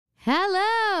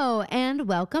Hello, and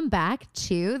welcome back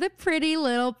to the Pretty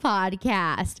Little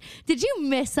Podcast. Did you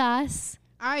miss us?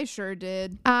 I sure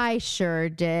did. I sure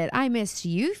did. I missed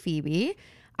you, Phoebe.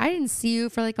 I didn't see you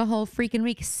for like a whole freaking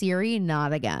week. Siri,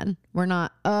 not again. We're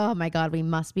not. Oh my God, we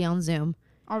must be on Zoom.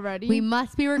 Already? We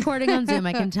must be recording on Zoom,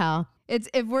 I can tell.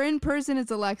 If we're in person,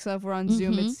 it's Alexa. If we're on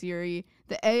Zoom, it's Siri.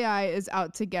 The AI is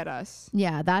out to get us.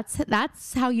 Yeah,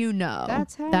 that's how you know.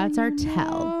 That's our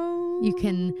tell. You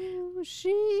can.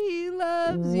 She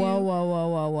loves you.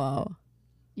 Whoa.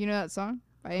 You know that song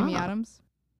by Amy Adams?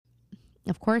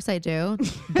 Of course I do.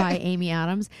 By Amy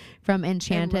Adams from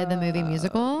Enchanted, the movie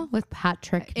musical with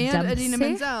Patrick and Dempsey. Idina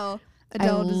Menzel. I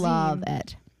love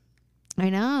it. I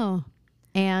know.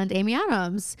 And Amy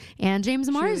Adams and James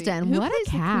Marsden. Who what plays a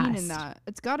cast. the queen in that?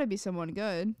 It's got to be someone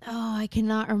good. Oh, I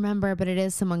cannot remember, but it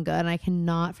is someone good. And I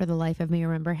cannot for the life of me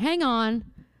remember. Hang on.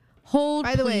 Hold,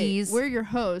 By the please. way, we're your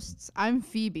hosts. I'm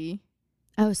Phoebe.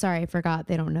 Oh, sorry. I forgot.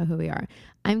 They don't know who we are.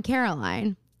 I'm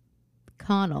Caroline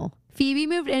Connell. Phoebe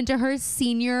moved into her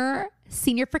senior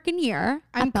freaking year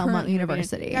at Belmont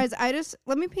University. Guys,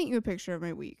 let me paint you a picture of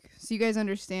my week so you guys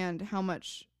understand how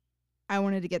much I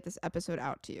wanted to get this episode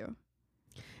out to you.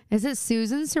 Is it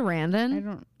Susan Sarandon? I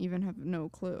don't even have no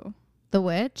clue. The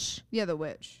witch? Yeah, the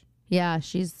witch. Yeah,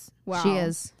 she is.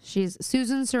 She's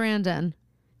Susan Sarandon.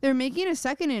 They're making a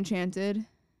second Enchanted,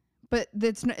 but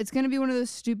it's going to be one of those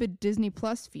stupid Disney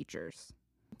Plus features.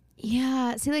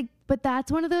 Yeah, see, but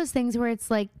that's one of those things where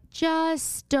it's like,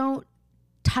 just don't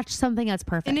touch something that's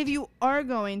perfect. And if you are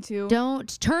going to,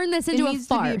 don't turn this into a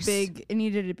farce. It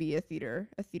needed to be a theater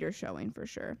showing for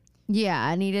sure.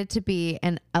 Yeah, it needed to be,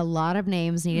 and a lot of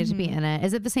names needed to be in it.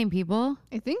 Is it the same people?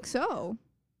 I think so.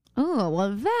 Oh,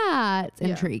 well, that's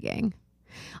intriguing.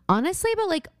 Honestly,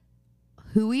 but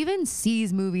who even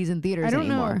sees movies in theaters anymore? I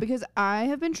don't know, because I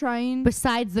have been trying.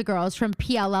 Besides the girls from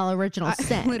PLL Original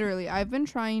Sin. Literally, I've been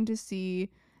trying to see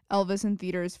Elvis in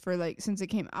theaters for since it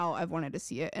came out. I've wanted to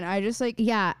see it, and I just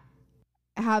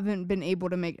haven't been able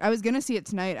to make. I was gonna see it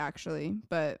tonight actually,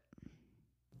 but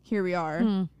here we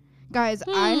are. Guys,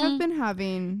 I have been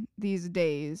having these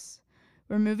days.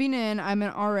 We're moving in. I'm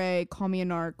an RA. Call me a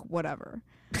narc. Whatever.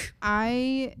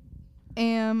 I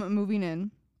am moving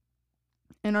in.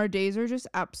 And our days are just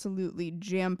absolutely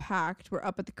jam-packed. We're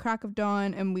up at the crack of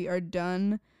dawn, and we are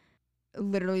done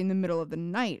literally in the middle of the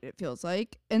night, it feels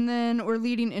like. And then we're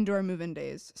leading into our move-in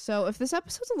days. So if this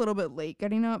episode's a little bit late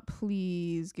getting up,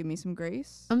 please give me some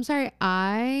grace. I'm sorry.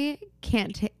 I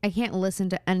can't listen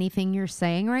to anything you're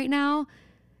saying right now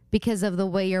because of the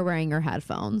way you're wearing your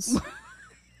headphones.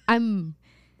 I'm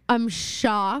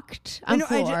shocked. I'm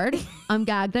floored. I'm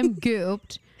gagged. I'm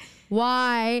gooped.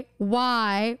 Why?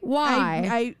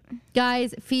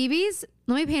 Guys, Phoebe's,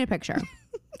 let me paint a picture.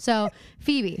 So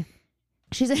Phoebe,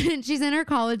 she's in her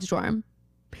college dorm.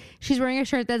 She's wearing a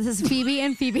shirt that says Phoebe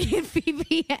and Phoebe and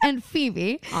Phoebe and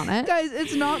Phoebe on it. Guys,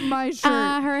 it's not my shirt.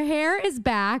 Her hair is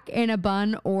back in a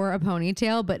bun or a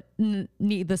ponytail, but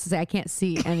needless to say, I can't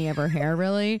see any of her hair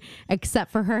really,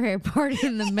 except for her hair part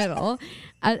in the middle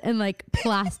and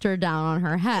plastered down on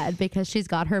her head because she's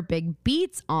got her big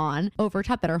beats on over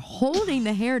top that are holding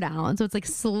the hair down. So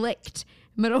it's slicked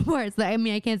middle parts. I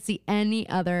mean, I can't see any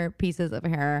other pieces of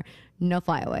hair. No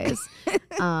flyaways.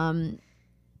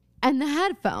 And the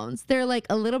headphones, they're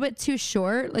a little bit too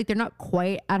short. They're not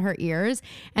quite at her ears.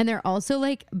 And they're also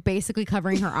basically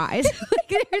covering her eyes.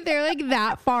 they're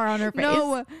that far on her face.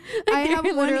 No, I have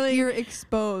one ear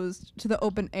exposed to the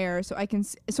open air so I can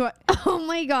oh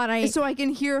my God. So I can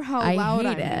hear how loud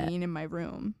I'm being in my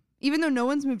room. Even though no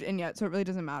one's moved in yet, so it really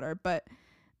doesn't matter. But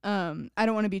I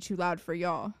don't want to be too loud for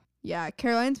y'all. Yeah,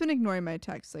 Caroline's been ignoring my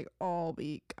texts all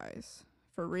week, guys.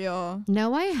 For real.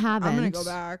 No, I haven't. I'm going to go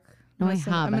back. No, I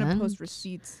haven't. I'm going to post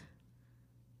receipts.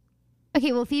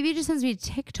 Okay, well, Phoebe just sends me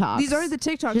TikToks. These are the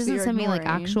TikToks. She doesn't send me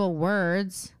actual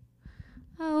words.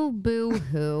 Oh,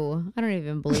 boo-hoo. I don't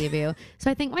even believe you. So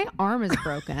I think my arm is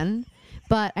broken,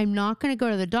 but I'm not going to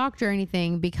go to the doctor or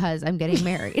anything because I'm getting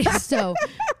married. So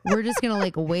we're just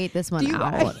going to wait this one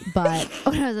out. But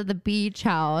when I was at the beach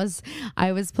house,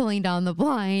 I was pulling down the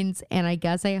blinds and I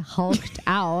guess I hulked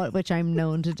out, which I'm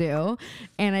known to do.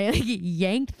 And I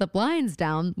yanked the blinds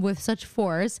down with such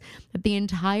force that the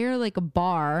entire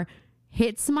bar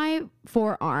hits my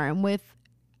forearm with,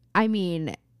 I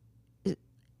mean,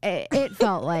 it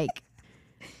felt like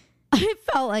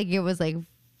it was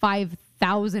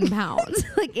 5,000 pounds.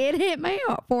 It hit my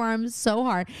forearm so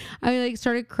hard. I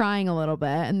started crying a little bit,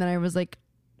 and then I was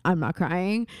I'm not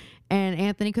crying. And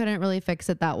Anthony couldn't really fix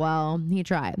it that well. He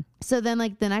tried. So then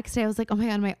like the next day I was like, oh my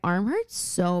God, my arm hurts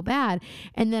so bad.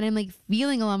 And then I'm like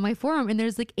feeling along my forearm and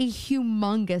there's like a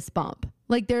humongous bump.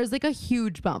 Like there's like a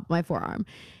huge bump in my forearm.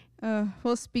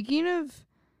 Well, speaking of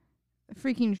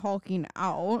freaking hulking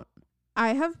out,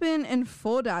 I have been in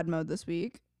full dad mode this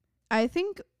week. I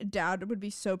think Dad would be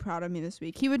so proud of me this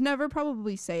week. He would never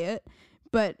probably say it,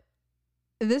 but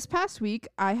this past week,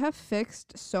 I have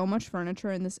fixed so much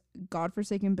furniture in this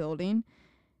godforsaken building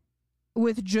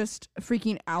with just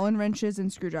freaking Allen wrenches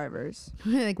and screwdrivers.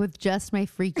 Like with just my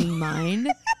freaking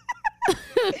mind.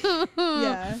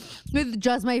 Yeah. With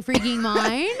just my freaking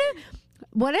mind.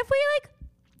 What if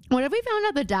we found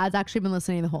out that Dad's actually been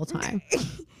listening the whole time?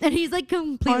 And he's like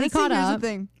completely Honestly, caught here's up. the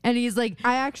thing. And he's like,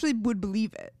 I actually would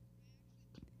believe it.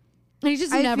 And he's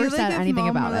just never said anything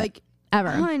about it. Like,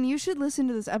 ever. Hon, you should listen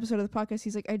to this episode of the podcast.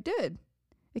 He's like, I did.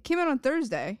 It came out on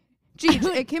Thursday. Gee,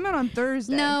 it came out on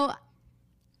Thursday. No,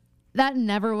 that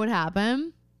never would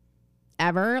happen.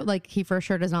 Ever. Like, he for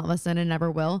sure does not listen and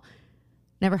never will.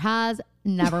 Never has,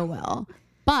 never will.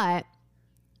 But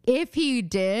if he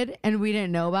did and we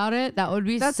didn't know about it, that would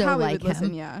be that's so how we like would him.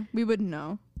 listen, yeah. We wouldn't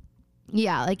know.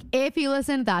 Yeah, like if he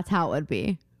listened, that's how it would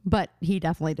be. But he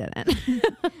definitely didn't.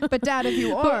 But Dad, if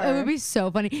you are, it would be so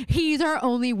funny. He's our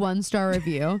only 1-star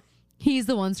review. He's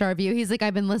the 1-star review. He's like,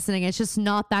 I've been listening. It's just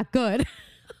not that good.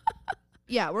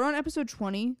 Yeah, we're on episode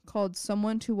 20 called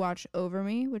Someone to Watch Over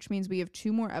Me, which means we have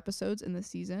 2 more episodes in the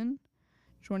season,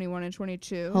 21 and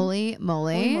 22. Holy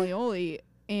moly. Holy moly, holy.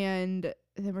 And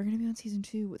then we're going to be on season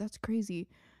 2. That's crazy.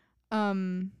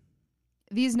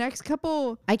 These next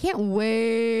couple... I can't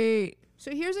wait. So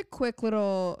here's a quick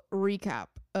little recap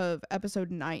of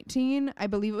episode 19. I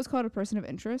believe it was called A Person of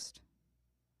Interest.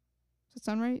 Does that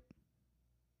sound right?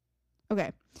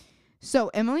 Okay. So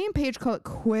Emily and Paige call it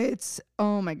quits.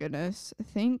 Oh my goodness.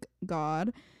 Thank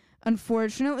God.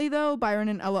 Unfortunately, though, Byron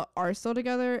and Ella are still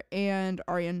together and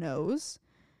Arya knows.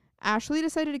 Ashley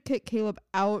decided to kick Caleb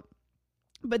out,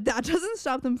 but that doesn't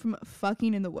stop them from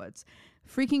fucking in the woods.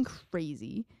 Freaking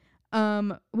crazy.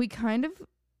 We kind of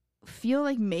feel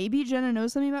like maybe Jenna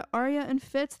knows something about Arya and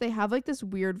Fitz. They have like this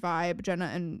weird vibe, Jenna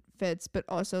and Fitz, but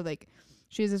also like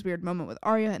she has this weird moment with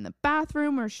Arya in the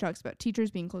bathroom where she talks about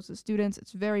teachers being close to students.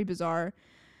 It's very bizarre.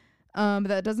 But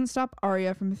that doesn't stop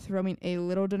Arya from throwing a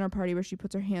little dinner party where she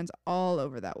puts her hands all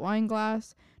over that wine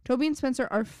glass. Toby and Spencer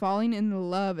are falling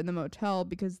in love in the motel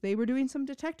because they were doing some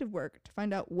detective work to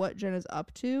find out what Jenna's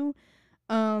up to.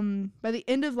 By the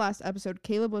end of last episode,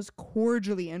 Caleb was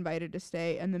cordially invited to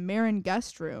stay in the Marin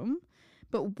guest room.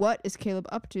 But what is Caleb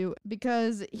up to?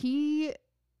 Because he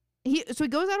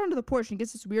goes out onto the porch and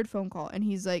gets this weird phone call and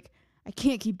he's like, I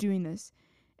can't keep doing this.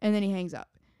 And then he hangs up.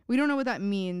 We don't know what that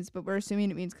means, but we're assuming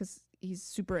it means because he's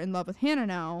super in love with Hannah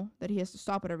now that he has to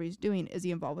stop whatever he's doing. Is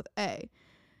he involved with A?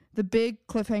 The big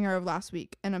cliffhanger of last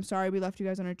week. And I'm sorry we left you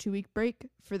guys on a 2-week break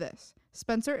for this.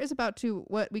 Spencer is about to,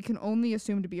 what we can only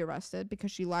assume to be arrested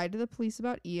because she lied to the police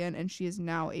about Ian and she is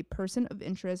now a person of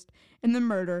interest in the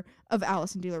murder of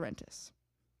Allison De Laurentiis.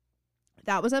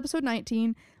 That was episode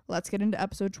 19. Let's get into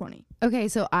episode 20. Okay,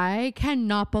 so I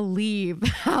cannot believe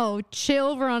how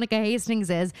chill Veronica Hastings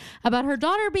is about her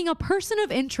daughter being a person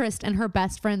of interest in her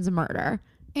best friend's murder.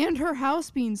 And her house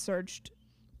being searched.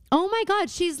 Oh my God,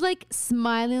 she's like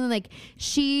smiling, like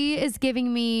she is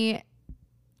giving me,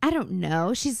 I don't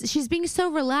know. She's being so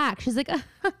relaxed. She's like,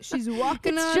 she's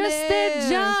walking it's on just air. the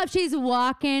job. She's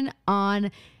walking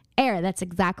on air. That's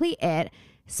exactly it.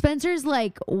 Spencer's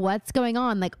like, what's going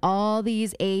on? Like all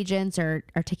these agents are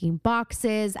taking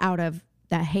boxes out of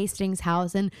that Hastings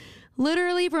house. And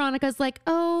literally Veronica's like,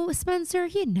 oh, Spencer,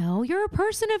 you're a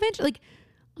person of interest. Like,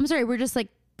 I'm sorry, we're just like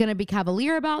going to be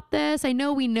cavalier about this. I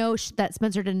know we know that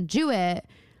Spencer didn't do it.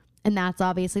 And that's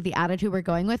obviously the attitude we're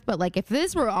going with. But like, if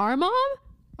this were our mom,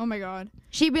 oh my God,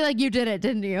 she'd be like, you did it,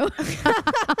 didn't you?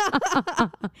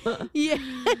 Yeah.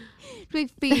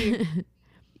 Like, Phoebe.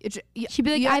 She'd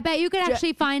be like, I bet you could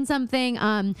actually find something.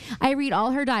 I read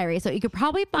all her diaries, so you could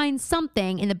probably find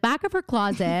something in the back of her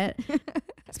closet.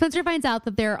 Spencer finds out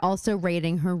that they're also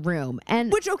raiding her room,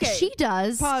 and which, okay, she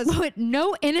does what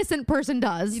no innocent person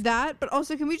does. That, but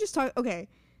also, can we just talk? Okay,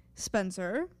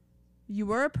 Spencer, you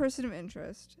were a person of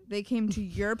interest. They came to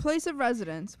your place of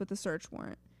residence with a search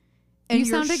warrant. And you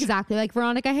sound exactly like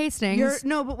Veronica Hastings.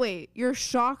 No, but wait, you're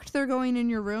shocked they're going in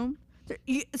your room?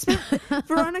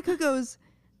 Veronica goes,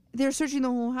 they're searching the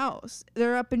whole house.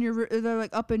 They're up in your, they're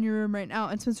like up in your room right now.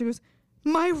 And Spencer goes,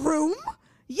 my room?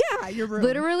 Yeah, your room.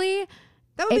 Literally,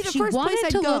 that would be the first place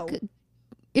I'd go.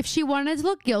 if she wanted to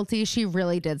look guilty, she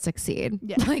really did succeed.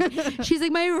 Yeah. Like, she's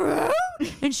like, my room.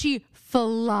 And she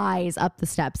flies up the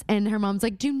steps. And her mom's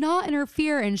like, do not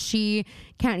interfere. And she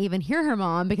can't even hear her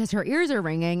mom because her ears are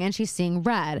ringing and she's seeing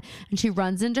red. And she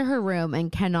runs into her room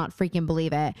and cannot freaking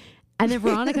believe it. And then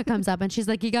Veronica comes up and she's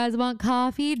like, you guys want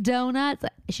coffee, donuts?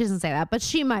 She doesn't say that, but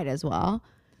she might as well.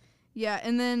 Yeah,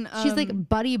 and then she's like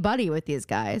buddy with these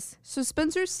guys. So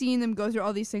Spencer's seeing them go through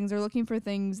all these things. They're looking for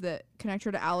things that connect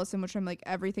her to Allison, which I'm like,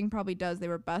 everything probably does. They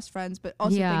were best friends, but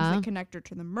also things that connect her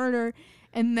to the murder.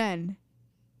 And then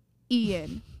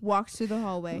Ian walks through the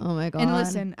hallway. Oh my God. And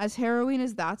listen, as harrowing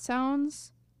as that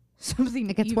sounds, something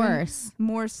it gets even worse.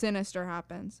 More sinister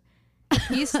happens.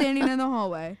 He's standing in the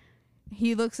hallway.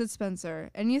 He looks at Spencer,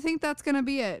 and you think that's going to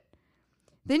be it.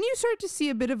 Then you start to see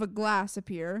a bit of a glass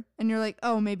appear, and you're like,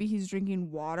 oh, maybe he's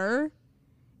drinking water.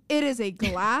 It is a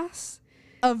glass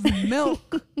of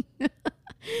milk. And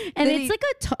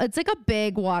it's like a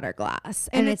big water glass.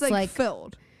 And it's like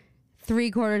filled.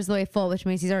 3/4 of the way full, which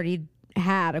means he's already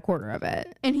had a quarter of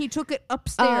it. And he took it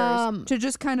upstairs to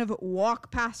just kind of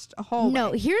walk past a hallway.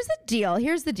 No, here's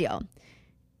the deal.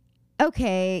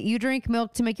 Okay, you drink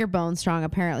milk to make your bones strong,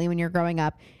 apparently, when you're growing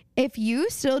up. If you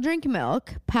still drink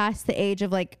milk past the age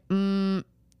of like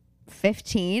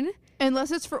 15,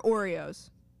 unless it's for Oreos,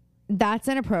 that's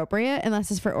inappropriate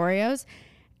unless it's for Oreos.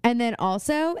 And then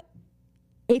also,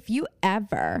 if you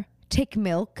ever take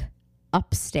milk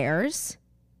upstairs,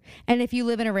 and if you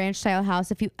live in a ranch style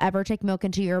house, if you ever take milk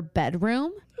into your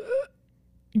bedroom,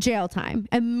 jail time,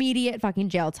 immediate fucking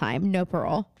jail time, no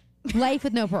parole, life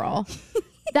with no parole.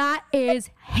 That is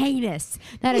heinous.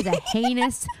 That is a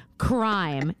heinous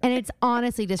crime. And it's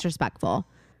honestly disrespectful.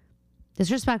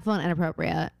 Disrespectful and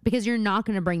inappropriate because you're not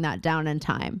going to bring that down in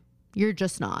time. You're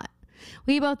just not.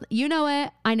 We both, you know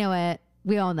it. I know it.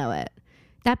 We all know it.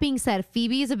 That being said,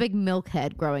 Phoebe is a big milk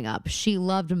head growing up. She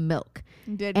loved milk.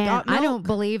 I don't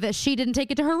believe that she didn't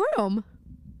take it to her room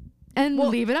and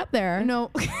leave it up there.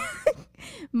 No.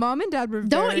 Mom and Dad were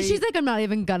she's like, I'm not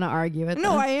even gonna argue with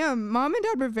No, I am. Mom and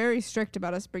Dad were very strict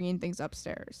about us bringing things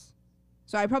upstairs.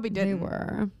 So I probably didn't. They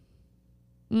were.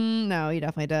 No, you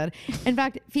definitely did. In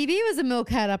fact, Phoebe was a milk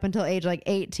head up until age like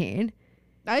 18.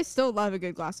 I still love a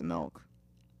good glass of milk.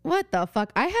 What the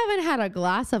fuck? I haven't had a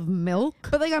glass of milk.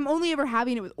 But like, I'm only ever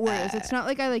having it with Oreos. It's not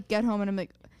like I like get home and I'm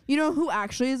like, you know who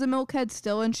actually is a milk head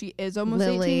still and she is almost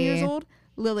 18 years old?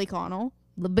 Lily Connell.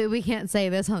 But we can't say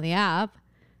this on the app.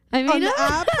 I mean, on the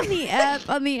app?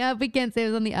 on the app. We can't say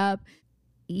it on the app.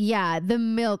 Yeah, the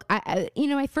milk.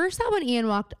 My first thought when Ian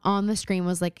walked on the screen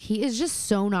was like, he is just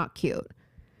so not cute.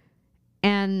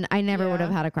 And I never would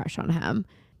have had a crush on him.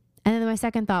 And then my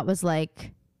second thought was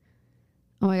like,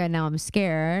 oh my God, now I'm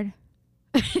scared.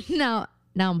 now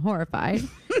I'm horrified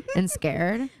and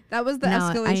scared. That was the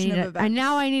escalation of events. And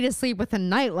now I need to sleep with a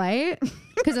nightlight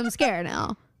because I'm scared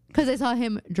now. Because I saw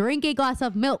him drink a glass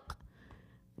of milk.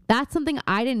 That's something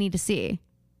I didn't need to see.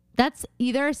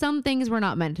 There are some things we're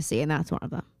not meant to see, and that's one of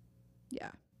them.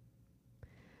 Yeah.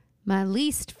 My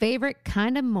least favorite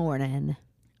kind of morning.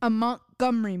 A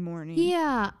Montgomery morning.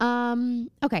 Yeah.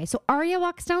 Okay, so Aria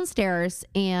walks downstairs,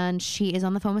 and she is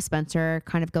on the phone with Spencer,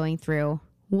 kind of going through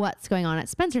what's going on at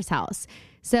Spencer's house.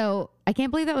 So I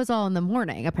can't believe that was all in the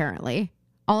morning, apparently.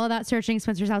 All of that searching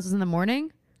Spencer's house was in the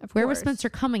morning? Where was Spencer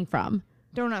coming from?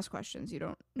 Don't ask questions you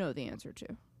don't know the answer to.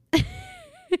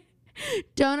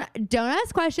 Don't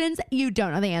ask questions you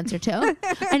don't know the answer to.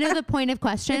 I know the point of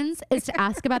questions is to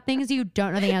ask about things you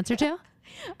don't know the answer to.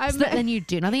 So that then you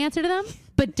do know the answer to them,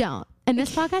 but don't. In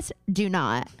this podcast, do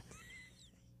not.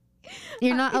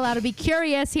 You're not allowed to be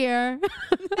curious here.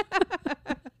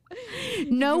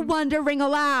 No wondering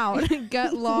allowed.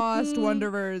 Get lost,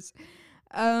 wanderers.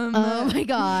 Oh my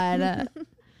God.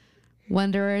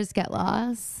 Wanderers get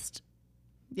lost.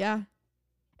 Yeah.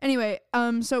 Anyway,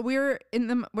 so we're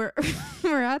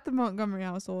at the Montgomery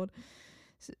household.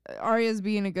 Aria's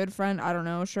being a good friend. I don't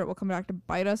know. Sure, it will come back to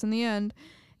bite us in the end.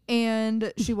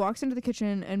 And she walks into the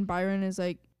kitchen, and Byron is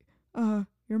like,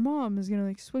 your mom is gonna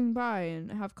like swing by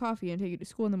and have coffee and take you to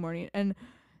school in the morning. And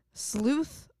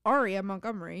sleuth Aria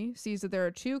Montgomery sees that there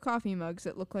are 2 coffee mugs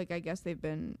that look like, I guess they've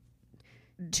been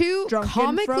 2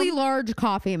 comically large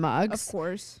coffee mugs. Of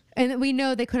course. And we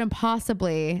know that couldn't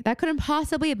possibly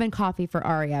have been coffee for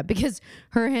Aria because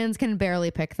her hands can barely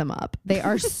pick them up. They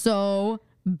are so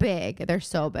big. They're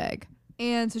so big.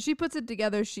 And so she puts it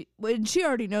together. She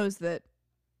already knows that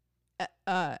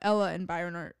Ella and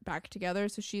Byron are back together.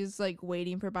 So she's like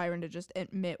waiting for Byron to just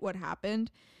admit what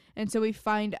happened. And so we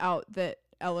find out that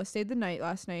Ella stayed the night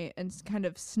last night and kind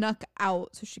of snuck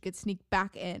out so she could sneak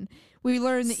back in. We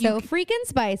learned that freaking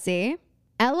spicy.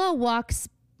 Ella walks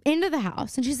into the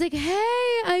house and she's like,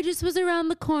 hey, I just was around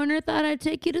the corner, thought I'd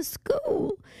take you to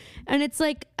school. And it's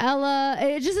like, Ella,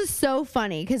 it just is so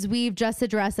funny because we've just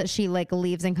addressed that she like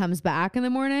leaves and comes back in the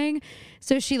morning.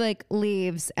 So she like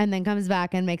leaves and then comes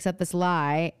back and makes up this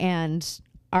lie. And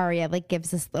Aria like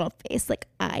gives this little face like,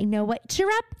 I know what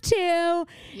you're up to.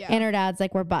 Yeah. And her dad's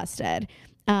like, we're busted.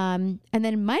 And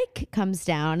then Mike comes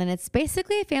down and it's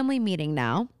basically a family meeting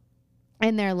now.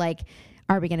 And they're like,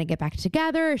 are we going to get back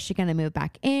together? Is she going to move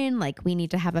back in? Like, we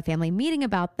need to have a family meeting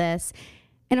about this.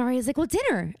 And Aria's like, well,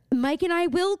 dinner. Mike and I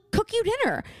will cook you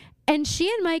dinner. And she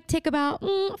and Mike take about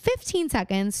 15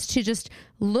 seconds to just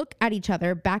look at each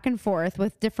other back and forth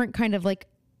with different kind of like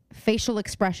facial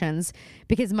expressions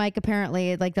because Mike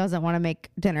apparently like doesn't want to make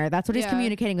dinner. That's what he's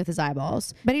communicating with his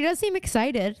eyeballs. But he does seem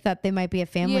excited that they might be a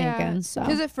family again. So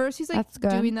because at first he's like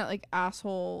doing that like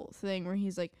asshole thing where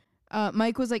he's like,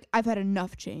 Mike was like, I've had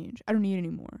enough change. I don't need any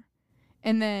more.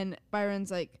 And then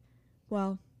Byron's like,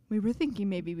 well, we were thinking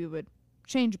maybe we would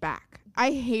change back.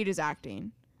 I hate his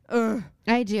acting. Ugh.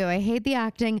 I do. I hate the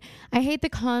acting. I hate the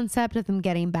concept of them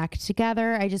getting back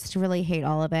together. I just really hate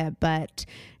all of it. But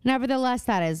nevertheless,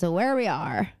 that is where we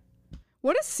are.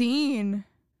 What a scene.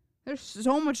 There's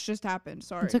so much just happened.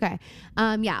 Sorry. It's okay.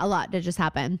 Yeah, a lot did just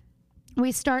happen.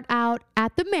 We start out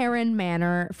at the Marin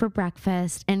Manor for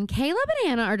breakfast, and Caleb and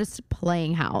Hannah are just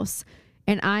playing house,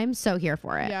 and I'm so here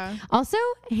for it. Yeah. Also,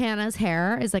 Hannah's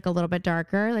hair is like a little bit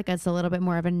darker, like it's a little bit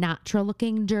more of a natural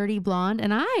looking dirty blonde,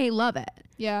 and I love it.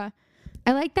 Yeah.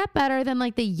 I like that better than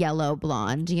like the yellow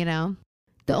blonde, you know?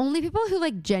 The only people who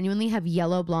like genuinely have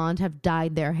yellow blonde have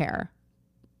dyed their hair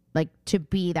like to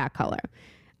be that color.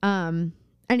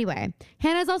 Anyway,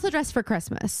 Hannah's also dressed for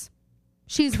Christmas.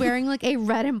 She's wearing like a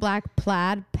red and black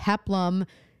plaid peplum,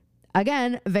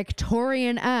 again,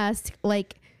 Victorian-esque,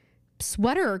 like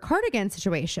sweater or cardigan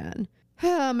situation.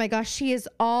 Oh my gosh, she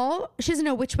doesn't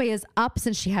know which way is up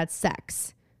since she had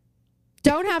sex.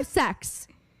 Don't have sex.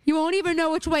 You won't even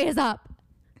know which way is up.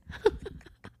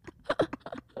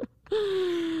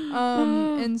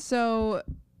 And so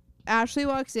Ashley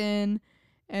walks in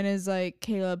and is like,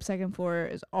 Caleb, second floor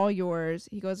is all yours.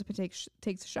 He goes up and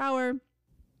takes a shower.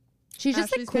 She's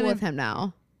just like cool with him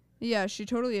now. Yeah, she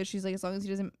totally is. She's like, as long as he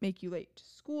doesn't make you late to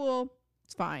school,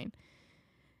 it's fine.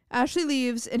 Ashley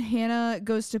leaves and Hannah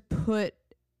goes to put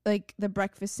like the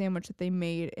breakfast sandwich that they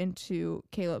made into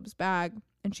Caleb's bag.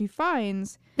 And she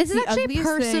finds this is actually a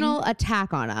personal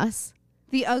attack on us.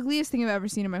 The ugliest thing I've ever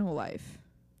seen in my whole life.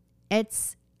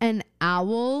 It's an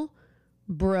owl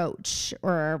brooch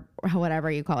or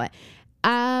whatever you call it.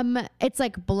 It's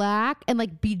like black and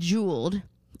like bejeweled.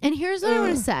 And here's what I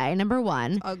want to say. Number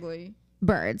one, ugly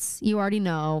birds. You already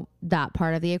know that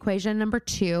part of the equation. Number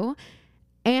two,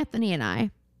 Anthony and I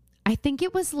think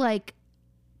it was like,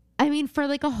 I mean, for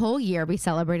like a whole year, we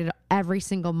celebrated every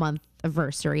single month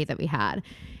anniversary that we had.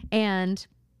 And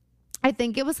I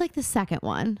think it was like the second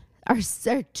one, our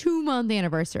 2-month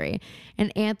anniversary.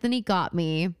 And Anthony got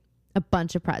me a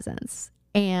bunch of presents.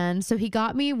 And so he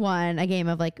got me a game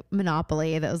of like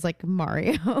Monopoly that was like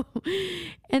Mario.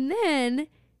 And then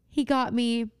he got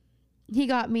me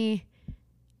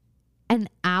an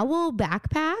owl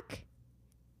backpack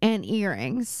and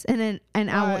earrings, and an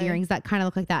owl earrings that kind of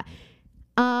look like that.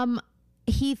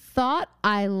 He thought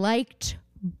I liked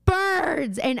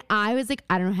birds, and I was like,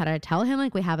 I don't know how to tell him,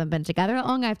 like, we haven't been together that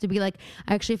long. I have to be like,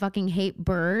 I actually fucking hate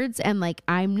birds, and like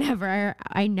I never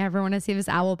want to see this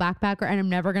owl backpack, and I'm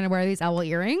never gonna wear these owl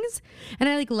earrings. And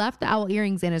I like left the owl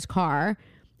earrings in his car,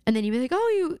 and then he'd be like,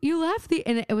 oh, you left the,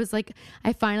 and it was like,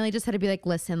 I finally just had to be like,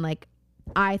 listen, like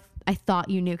I thought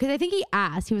you knew, because I think he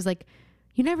asked, he was like,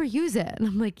 you never use it, and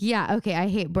I'm like, yeah, okay, I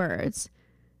hate birds.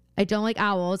 I don't like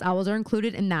owls. Owls are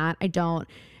included in that. I don't.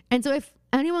 And so if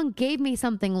anyone gave me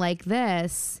something like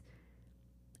this,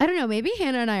 I don't know, maybe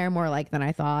Hannah and I are more alike than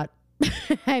I thought.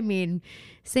 I mean,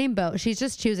 same boat. She's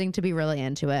just choosing to be really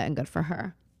into it, and good for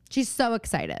her. She's so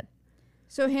excited.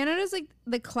 So Hannah does like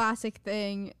the classic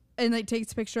thing and like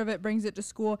takes a picture of it, brings it to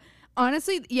school.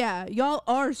 Honestly, yeah, y'all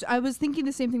are. I was thinking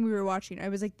the same thing we were watching. I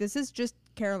was like, this is just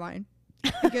Caroline.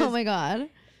 Oh my God.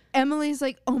 Emily's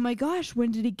like, oh my gosh,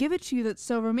 when did he give it to you? That's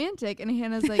so romantic. And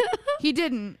Hannah's like, he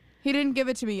didn't give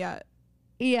it to me yet.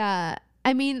 Yeah.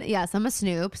 I mean, yes, I'm a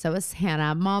snoop. So is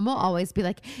Hannah. Mom will always be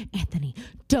like, Anthony,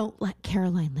 don't let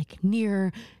Caroline like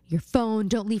near your phone.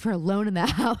 Don't leave her alone in the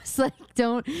house. Like,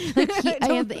 don't.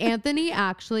 Like, Anthony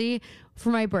actually, for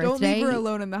my birthday. Don't leave her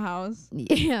alone in the house.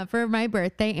 Yeah, for my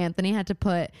birthday, Anthony had to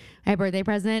put my birthday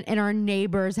present in our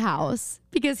neighbor's house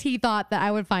because he thought that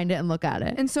I would find it and look at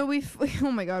it. And so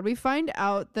oh my God, we find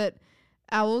out that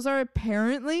owls are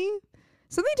apparently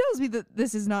Something tells me that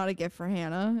this is not a gift for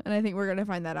Hannah, and I think we're going to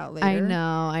find that out later. I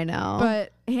know.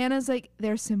 But Hannah's like,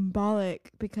 they're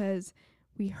symbolic because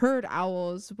we heard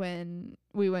owls when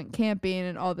we went camping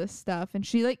and all this stuff, and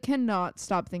she like cannot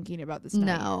stop thinking about this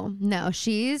night. No,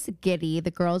 she's giddy.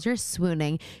 The girls are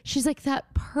swooning. She's like,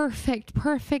 that perfect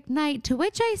night, to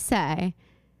which I say,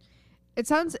 it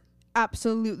sounds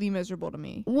absolutely miserable to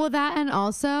me. Well, that, and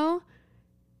also,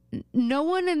 no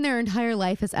one in their entire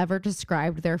life has ever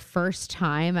described their first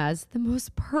time as the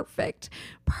most perfect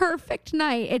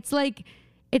night. It's like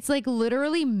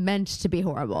literally meant to be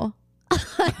horrible.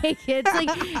 Like, it's like,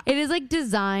 it is like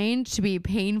designed to be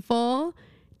painful,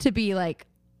 to be like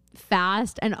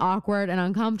fast and awkward and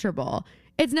uncomfortable.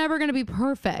 It's never going to be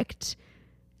perfect.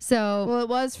 So, well, it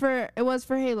was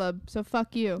for Caleb. So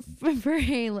fuck you. For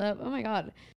Caleb. Oh my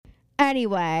God.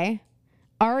 Anyway,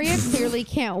 Aria clearly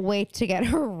can't wait to get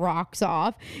her rocks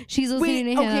off. She's listening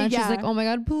to Hannah. And she's like, oh my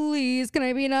God, please, can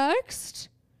I be next?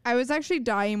 I was actually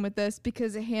dying with this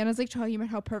because Hannah's like talking about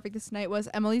how perfect this night was.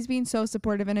 Emily's being so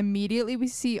supportive, and immediately we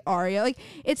see Aria. Like,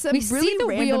 it's a really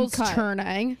random wheels cut.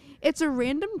 Turning. It's a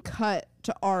random cut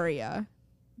to Aria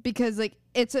because like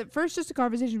it's at first just a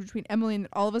conversation between Emily, and then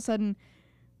all of a sudden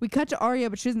we cut to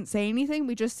Aria, but she doesn't say anything.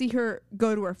 We just see her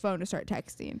go to her phone to start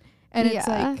texting, and it's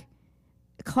like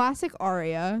classic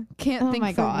Aria. Can't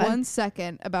think for 1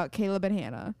 second about Caleb and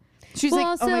Hannah. She's like,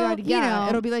 also, oh my God, yeah,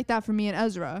 it'll be like that for me and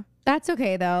Ezra. That's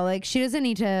okay though. Like, she doesn't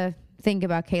need to think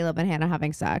about Caleb and Hannah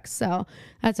having sex, so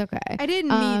that's okay. I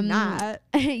didn't mean that.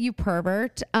 You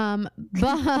pervert.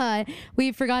 But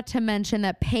we forgot to mention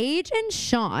that Paige and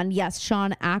Sean, yes,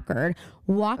 Sean Ackard,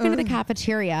 walk into the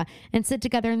cafeteria and sit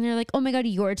together, and they're like, oh my God,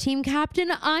 you're team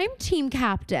captain, I'm team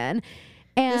captain.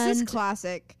 And this is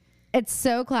classic. It's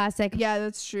so classic. Yeah,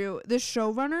 that's true. The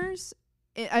showrunners,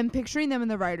 I'm picturing them in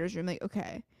the writer's room like,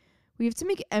 okay, we have to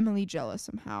make Emily jealous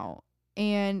somehow.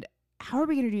 And how are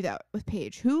we going to do that with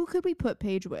Paige? Who could we put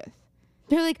Paige with?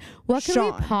 They're like, what could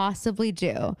Sean. we possibly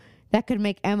do that could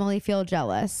make Emily feel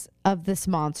jealous of this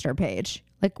monster Paige?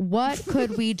 Like, what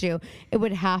could we do? It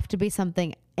would have to be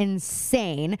something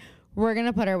insane. We're going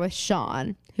to put her with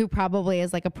Sean, who probably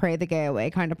is like a pray the gay away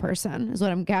kind of person, is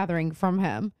what I'm gathering from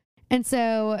him. And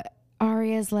so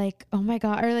Aria's like, oh my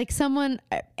God, or like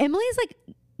Emily's like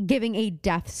giving a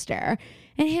death stare.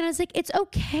 And Hannah's like, it's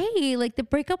okay. Like, the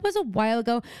breakup was a while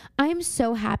ago. I'm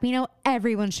so happy now.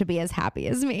 Everyone should be as happy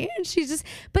as me. And she's just,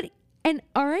 and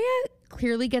Aria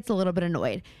clearly gets a little bit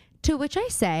annoyed. To which I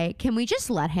say, can we just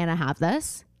let Hannah have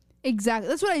this? Exactly.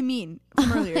 That's what I mean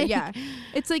from earlier. Like, yeah.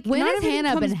 It's like, when has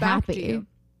Hannah been happy?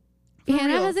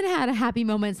 Hannah hasn't had a happy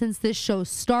moment since this show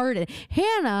started.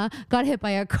 Hannah got hit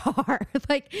by a car.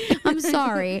 Like, I'm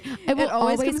sorry. It will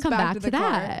always come back to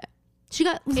that. She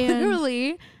got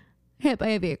literally hit by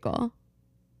a vehicle.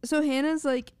 So Hannah's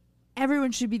like,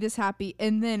 everyone should be this happy,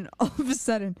 and then all of a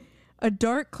sudden a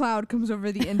dark cloud comes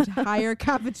over the entire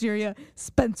cafeteria.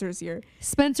 Spencer's here.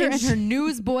 Spencer in her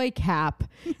newsboy cap,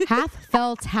 half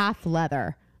felt, half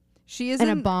leather. She is an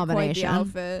quite abomination. the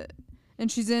outfit,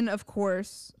 and she's in, of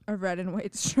course, a red and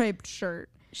white striped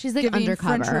shirt. She's like giving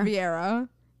undercover. French Riviera.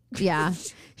 Yeah,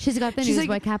 she's got the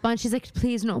newsboy cap on. She's like,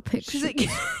 please, no pictures. She's like,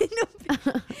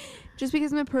 no. Just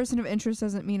because I'm a person of interest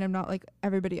doesn't mean I'm not like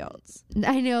everybody else.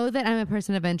 I know that I'm a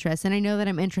person of interest, and I know that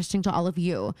I'm interesting to all of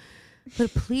you.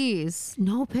 But please,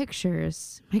 no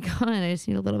pictures. My God, I just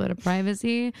need a little bit of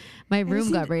privacy. My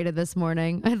room got raided this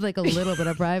morning. I had like a little bit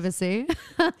of privacy.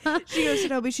 She goes to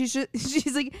Toby. She's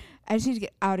like, I just need to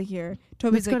get out of here.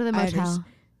 Toby's Let's go to the motel.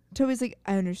 Toby's like,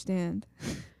 I understand.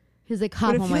 He's like,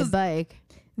 hop on my bike.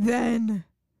 Then.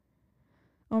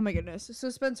 Oh my goodness. So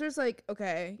Spencer's like,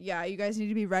 okay, yeah, you guys need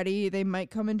to be ready. They might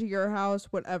come into your house,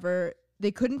 whatever. They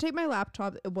couldn't take my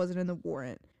laptop. It wasn't in the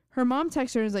warrant. Her mom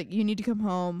texts her and is like, you need to come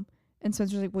home. And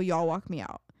Spencer's like, well, y'all walk me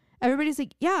out. Everybody's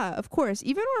like, yeah, of course.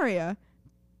 Even Aria.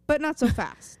 But not so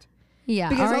fast. Yeah,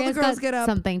 because Aria's all the girls get up.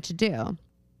 Something to do.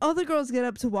 All the girls get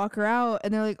up to walk her out.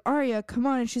 And they're like, Aria, come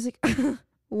on. And she's like,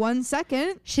 1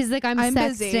 second. She's like, I'm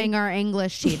sexting busy. Our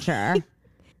English teacher.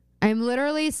 I'm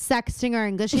literally sexting our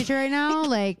English teacher right now.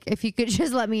 Like, if you could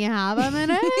just let me have a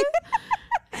minute.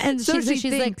 And so she's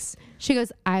like, she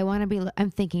goes, I'm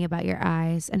thinking about your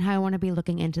eyes and how I want to be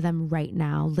looking into them right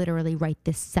now, literally right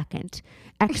this second.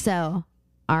 XO,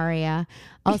 Aria.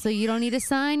 Also, you don't need to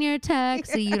sign your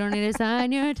text. You don't need to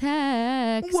sign your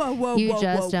text. Whoa, you whoa,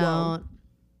 just whoa, don't.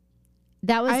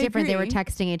 That was different. Agree. They were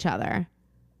texting each other.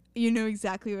 You knew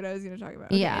exactly what I was going to talk about.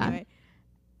 Okay, yeah. Anyway.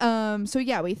 So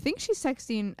yeah, we think she's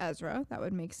texting Ezra. That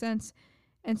would make sense.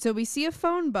 And so we see a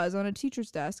phone buzz on a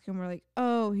teacher's desk, and we're like,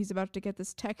 oh, he's about to get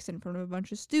this text in front of a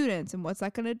bunch of students, and what's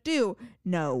that going to do?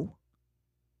 No.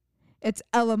 It's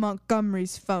Ella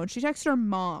Montgomery's phone. She texted her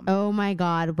mom. Oh my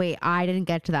God. Wait, I didn't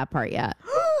get to that part yet.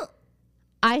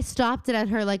 I stopped it at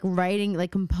her like writing,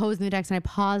 like composing the text, and I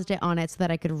paused it on it so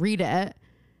that I could read it.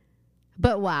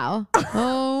 But wow.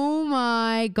 Oh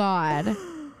my God.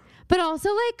 But also,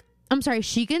 like, I'm sorry,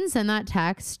 she can send that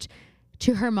text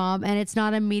to her mom and it's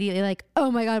not immediately like, oh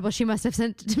my God, well, she must have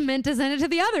meant to send it to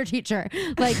the other teacher.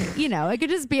 Like, you know, it could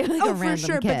just be like a random for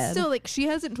sure, kid. but still, like, she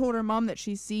hasn't told her mom that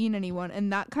she's seen anyone,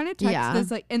 and that kind of text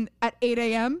is like at 8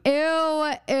 a.m.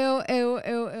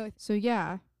 Ew. So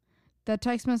yeah, that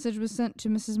text message was sent to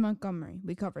Mrs. Montgomery.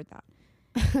 We covered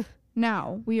that.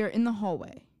 Now we are in the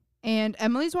hallway, and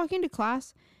Emily's walking to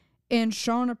class, and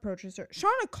Sean approaches her.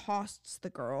 Sean accosts the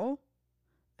girl,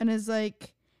 and is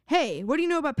like, hey, what do you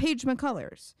know about Paige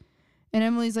McCullers? And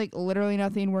Emily's like, literally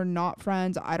nothing. We're not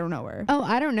friends. I don't know her. Oh,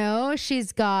 I don't know.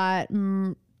 She's got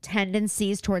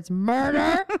tendencies towards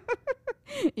murder.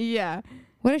 Yeah.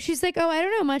 What if she's like, oh, I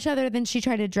don't know much other than she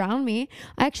tried to drown me.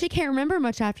 I actually can't remember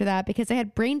much after that because I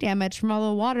had brain damage from all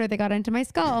the water that got into my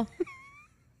skull.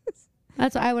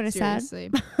 That's what I would have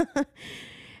said.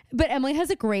 But Emily has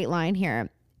a great line here.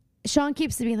 Sean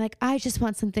keeps being like, I just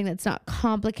want something that's not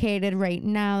complicated right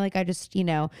now. Like, I just, you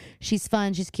know, she's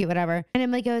fun, she's cute, whatever. And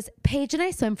Emily goes, Paige and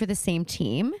I swim for the same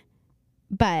team,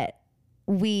 but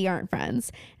we aren't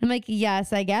friends. I'm like,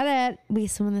 yes, I get it. We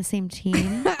swim on the same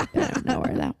team. I don't know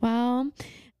her that well.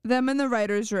 Them in the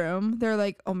writer's room, they're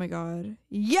like, oh my God,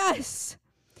 yes,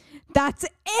 that's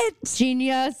it.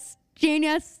 Genius.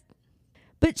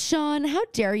 But Sean, how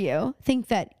dare you think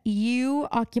that you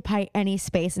occupy any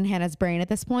space in Hannah's brain at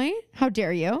this point? How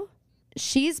dare you?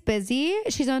 She's busy.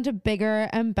 She's on to bigger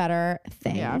and better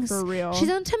things. Yeah, for real. She's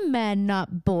on to men,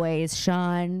 not boys,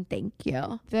 Sean. Thank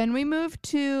you. Then we move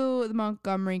to the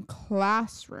Montgomery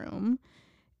classroom,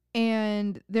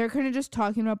 and they're kind of just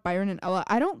talking about Byron and Ella.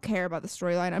 I don't care about the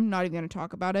storyline. I'm not even going to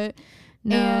talk about it.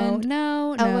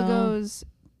 No. Ella goes,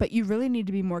 but you really need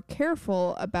to be more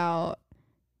careful about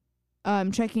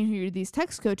checking who these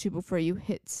texts go to before you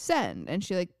hit send. And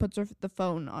she like puts the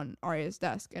phone on Arya's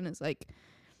desk and is like,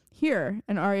 here.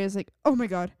 And Arya's like, oh my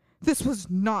God, this was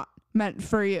not meant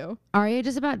for you. Arya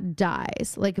just about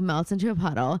dies, like melts into a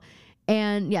puddle.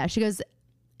 And yeah, she goes,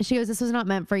 this was not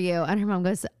meant for you. And her mom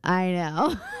goes, I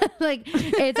know. Like,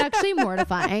 it's actually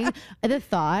mortifying. The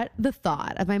thought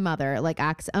of my mother, like,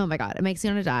 acts, oh my God, it makes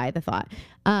me want to die, the thought.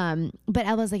 But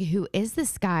Ella's like, who is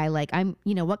this guy? Like,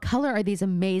 what color are these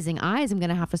amazing eyes? I'm going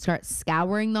to have to start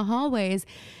scouring the hallways.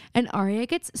 And Arya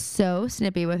gets so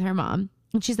snippy with her mom.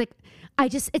 And she's like,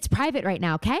 it's private right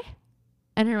now, okay?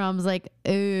 And her mom's like,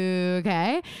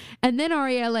 okay. And then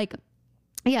Arya, like,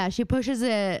 yeah, she pushes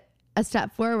it a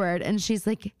step forward and she's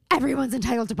like, everyone's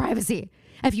entitled to privacy.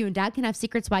 If you and dad can have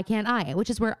secrets, why can't I? Which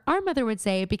is where our mother would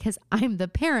say, because I'm the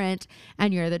parent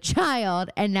and you're the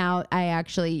child. And now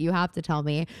you have to tell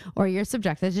me or you're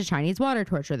subjected to Chinese water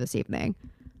torture this evening.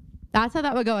 That's how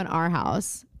that would go in our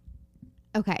house.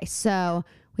 Okay. So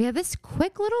we have this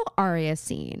quick little Arya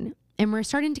scene and we're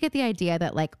starting to get the idea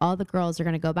that like all the girls are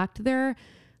going to go back to their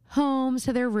homes,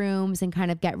 to their rooms, and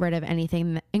kind of get rid of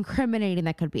anything incriminating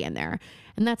that could be in there.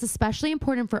 And that's especially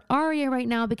important for Arya right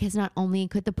now because not only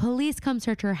could the police come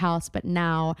search her house, but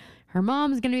now her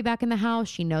mom's going to be back in the house.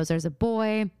 She knows there's a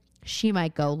boy. She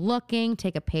might go looking,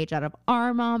 take a page out of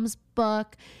our mom's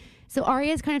book. So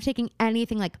Arya is kind of taking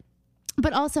anything like,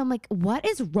 but also I'm like, what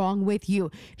is wrong with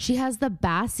you? She has the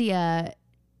Basia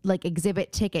like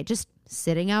exhibit ticket just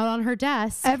sitting out on her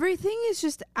desk. Everything is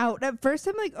just out. At first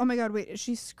I'm like, oh my God, wait, is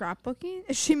she scrapbooking?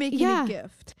 Is she making a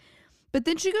gift? But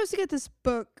then she goes to get this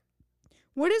book.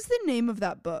 What is the name of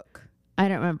that book? I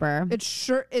don't remember.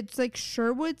 It's like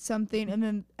Sherwood something, and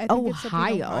then I think it's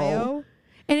something Ohio.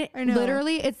 And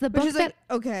it's the book that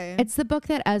okay. It's the book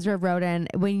that Ezra wrote in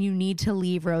when you need to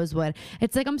leave Rosewood.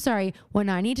 It's like, I'm sorry, when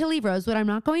I need to leave Rosewood, I'm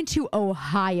not going to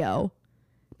Ohio.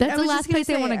 That's the last place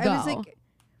I want to go. I was like,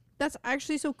 that's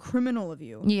actually so criminal of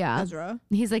you, Ezra.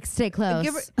 He's like, stay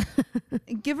close.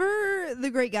 Give her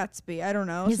The Great Gatsby. I don't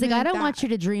know. He's like, I don't want you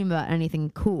to dream about anything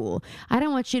cool. I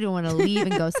don't want you to want to leave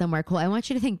and go somewhere cool. I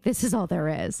want you to think this is all there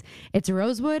is. It's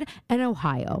Rosewood and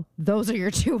Ohio. Those are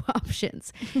your two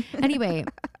options. Anyway,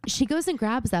 she goes and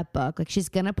grabs that book. Like she's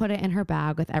going to put it in her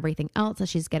bag with everything else that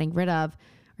she's getting rid of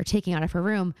or taking out of her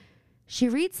room. She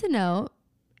reads the note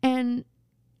and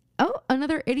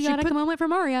another idiotic moment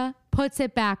from Arya, puts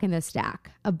it back in the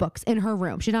stack of books in her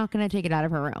room. She's not going to take it out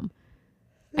of her room.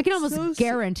 I can almost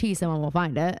guarantee someone will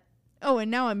find it. Oh,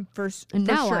 and now I'm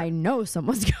sure. I know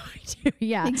someone's going to.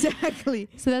 Yeah. Exactly.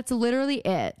 So that's literally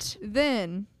it.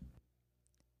 Then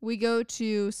we go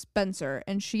to Spencer,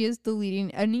 and she is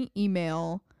deleting any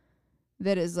email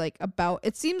that is like about,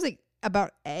 it seems like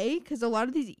about A, because a lot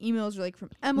of these emails are like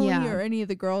from Emily or any of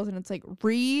the girls, and it's like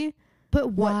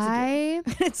But why?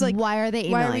 It's like, why are they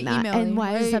emailing that? And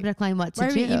why is the subject line what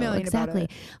to do? Exactly.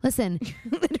 Listen,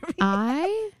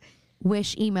 I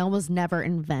wish email was never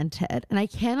invented. And I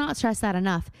cannot stress that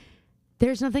enough.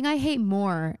 There's nothing I hate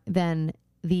more than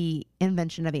the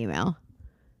invention of email.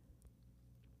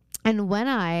 And when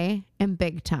I am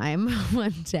big time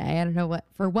one day, I don't know what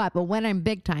for what, but when I'm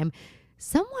big time,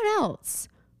 somebody else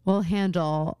will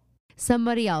handle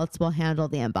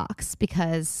the inbox,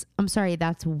 because I'm sorry,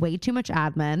 that's way too much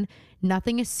admin.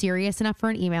 Nothing is serious enough for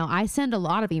an email. I send a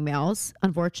lot of emails.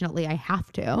 Unfortunately, I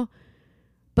have to.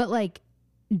 But like,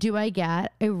 do I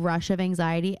get a rush of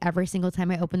anxiety every single time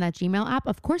I open that Gmail app?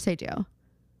 Of course I do.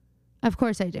 Of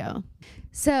course I do.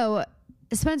 So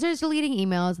Spencer's deleting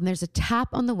emails, and there's a tap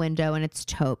on the window, and it's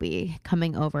Toby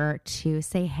coming over to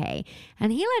say hey.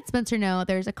 And he lets Spencer know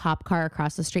there's a cop car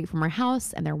across the street from her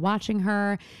house, and they're watching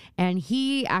her. And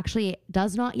he actually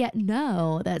does not yet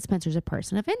know that Spencer's a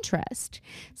person of interest.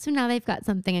 So now they've got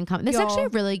something in common. This is actually a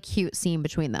really cute scene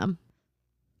between them.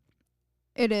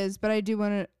 It is, but I do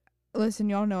want to listen.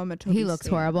 Y'all know I'm a Toby. He looks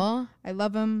horrible. I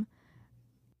love him.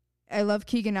 I love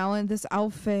Keegan Allen. This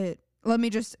outfit. Let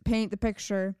me just paint the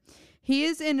picture. He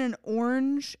is in an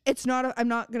orange. It's not. I'm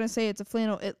not gonna say it's a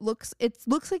flannel. It looks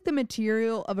like the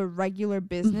material of a regular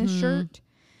business shirt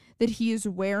that he is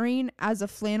wearing as a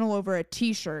flannel over a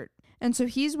t-shirt. And so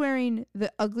he's wearing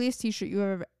the ugliest t-shirt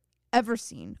you've ever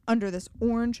seen under this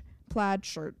orange plaid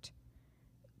shirt,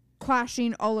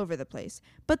 clashing all over the place.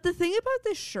 But the thing about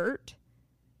this shirt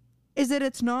is that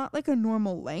it's not like a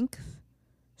normal length,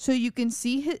 so you can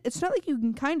see it's not like you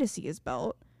can kind of see his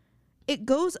belt. It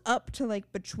goes up to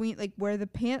like between like where the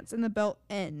pants and the belt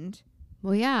end.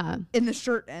 Well, yeah. And the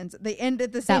shirt ends. They end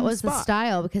at the same spot. That was the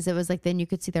style, because it was like then you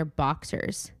could see their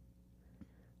boxers.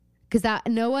 Because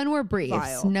no one wore briefs.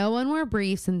 Vile. No one wore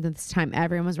briefs, and this time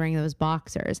everyone was wearing those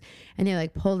boxers. And they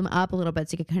like pulled them up a little bit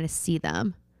so you could kind of see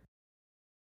them.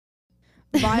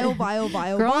 Vile.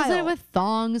 Girls did it with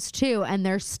thongs too, and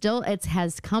they're still. It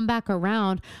has come back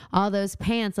around. All those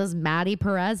pants, those Maddie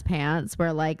Perez pants,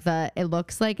 where like it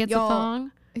looks like it's a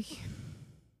thong.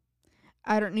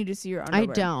 I don't need to see your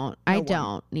underwear. I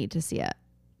don't need to see it.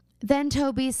 Then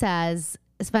Toby says,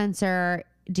 "Spencer,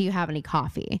 do you have any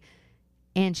coffee?"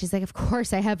 And she's like, "Of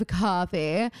course I have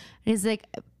coffee." And he's like,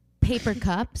 "Paper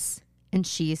cups." And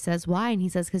she says, "Why?" And he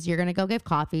says, "Because you're going to go give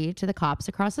coffee to the cops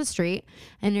across the street,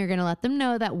 and you're going to let them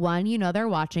know that, one, you know they're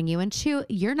watching you, and two,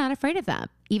 you're not afraid of them.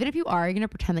 Even if you are, you're going to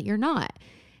pretend that you're not."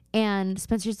 And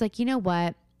Spencer's like, "You know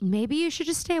what? Maybe you should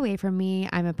just stay away from me.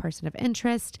 I'm a person of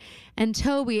interest." And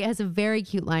Toby has a very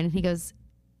cute line, and he goes,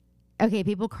 "Okay,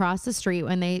 people cross the street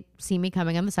when they see me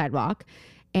coming on the sidewalk,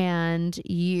 and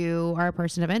you are a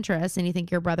person of interest, and you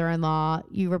think you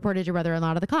reported your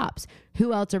brother-in-law to the cops.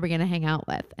 Who else are we going to hang out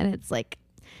with?" And it's like,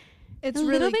 it's a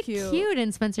little bit cute.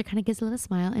 And Spencer kind of gives a little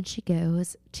smile, and she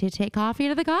goes to take coffee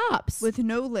to the cops. With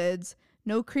no lids,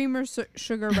 no cream or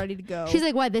sugar, ready to go. She's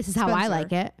like, "What? This is how I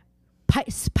like it.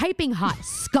 Piping hot,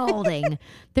 scalding."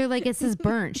 They're like, "This is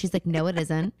burnt." She's like, "No, it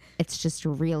isn't. It's just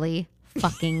really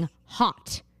fucking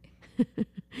hot."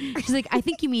 She's like, "I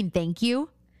think you mean thank you."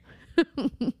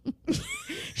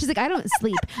 She's like, "I don't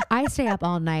sleep. I stay up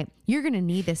all night. You're going to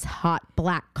need this hot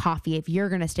black coffee if you're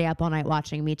going to stay up all night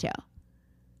watching me too.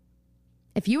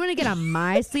 If you want to get on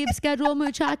my sleep schedule,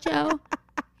 muchacho,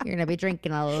 you're going to be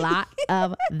drinking a lot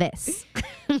of this."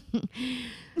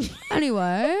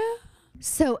 Anyway,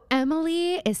 so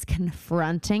Emily is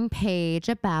confronting Paige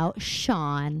about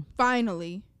Sean.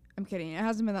 Finally. I'm kidding. It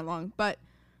hasn't been that long, but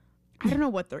I don't know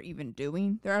what they're even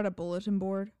doing. They're at a bulletin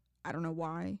board. I don't know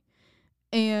why.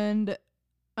 And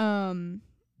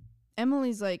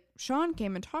Emily's like, "Sean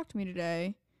came and talked to me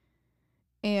today."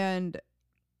 And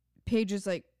Paige is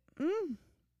like,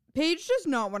 Paige does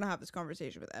not want to have this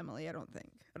conversation with Emily, I don't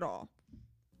think, at all.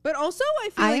 But also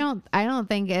I don't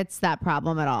think it's that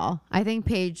problem at all. I think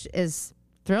Paige is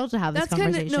thrilled to have this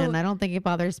conversation. I don't think it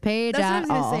bothers Paige at all. That's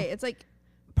what I was gonna say. It's like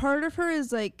part of her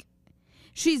is like,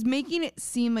 she's making it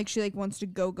seem like she like wants to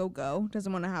go,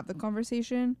 doesn't want to have the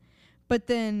conversation, but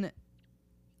then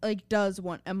like does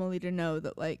want Emily to know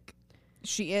that like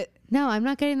No, I'm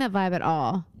not getting that vibe at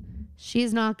all.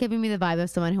 She's not giving me the vibe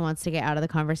of someone who wants to get out of the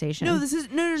conversation. No, this is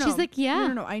no. She's like, yeah.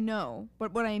 No, I know.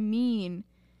 But what I mean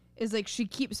is like she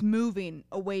keeps moving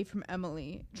away from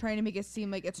Emily, trying to make it seem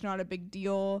like it's not a big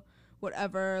deal,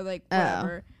 whatever, like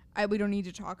whatever. We don't need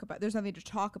to talk about. There's nothing to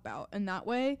talk about in that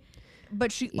way.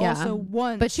 But she also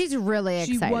wants. But she's really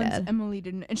excited. She wants Emily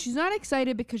to, and she's not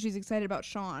excited because she's excited about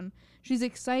Sean. She's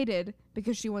excited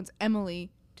because she wants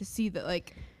Emily to see that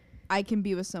like I can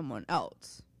be with someone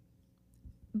else.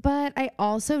 But I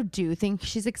also do think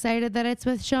she's excited that it's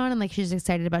with Sean, and like she's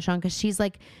excited about Sean because she's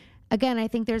like, again, I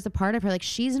think there's a part of her like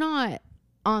she's not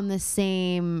on the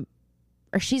same,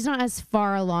 or she's not as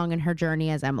far along in her journey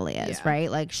as Emily is,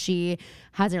 right? Like she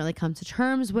hasn't really come to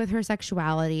terms with her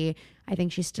sexuality. I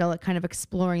think she's still kind of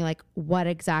exploring like what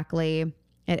exactly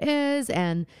it is,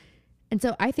 and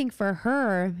so I think for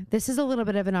her, this is a little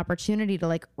bit of an opportunity to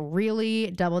like really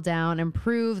double down and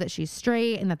prove that she's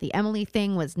straight and that the Emily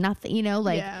thing was nothing, you know,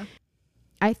 like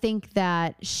I think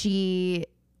that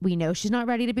we know she's not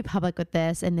ready to be public with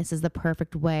this, and this is the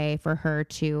perfect way for her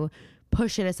to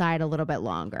push it aside a little bit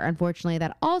longer. Unfortunately,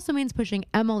 that also means pushing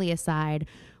Emily aside,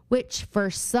 which for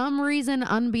some reason,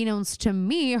 unbeknownst to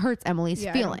me, hurts Emily's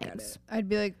feelings. I'd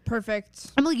be like,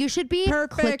 perfect. Emily, you should be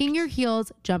clicking your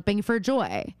heels, jumping for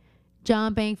joy.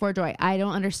 I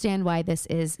don't understand why this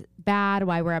is bad,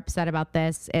 why we're upset about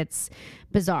this. It's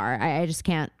bizarre. I just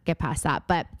can't get past that.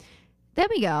 But then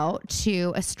we go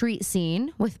to a street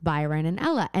scene with Byron and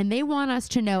Ella, and they want us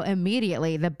to know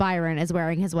immediately that Byron is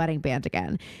wearing his wedding band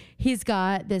again. He's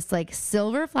got this like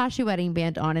silver flashy wedding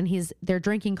band on, and they're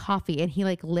drinking coffee, and he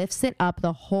like lifts it up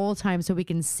the whole time so we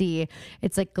can see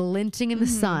it's like glinting in the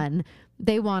sun.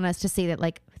 They want us to see that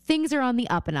like things are on the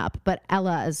up and up, but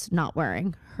Ella is not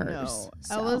wearing hers.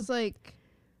 No, Ella's like,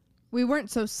 we weren't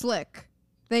so slick.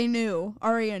 They knew.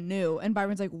 Aria knew. And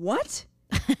Byron's like, what?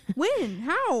 When?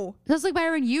 How? So it's like,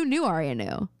 Byron, you knew Aria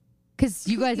knew. Because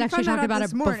you guys actually talked about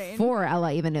it before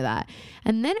Ella even knew that.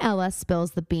 And then Ella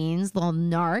spills the beans, little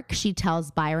narc. She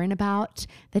tells Byron about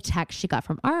the text she got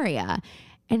from Aria.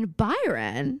 And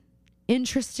Byron,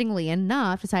 interestingly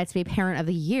enough, decides to be parent of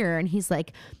the year. And he's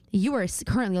like, you are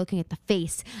currently looking at the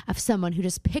face of someone who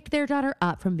just picked their daughter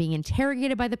up from being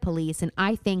interrogated by the police. And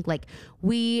I think like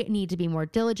we need to be more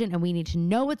diligent and we need to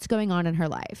know what's going on in her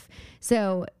life.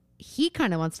 So he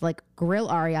kind of wants to like grill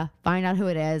Aria, find out who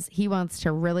it is. He wants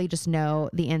to really just know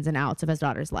the ins and outs of his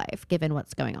daughter's life, given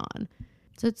what's going on.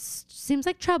 So it seems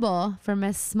like trouble for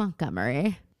Miss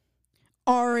Montgomery.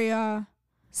 Aria.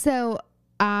 So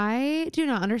I do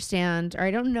not understand, or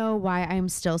I don't know why I'm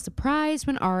still surprised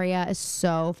when Aria is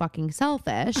so fucking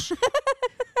selfish.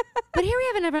 But here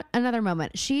we have another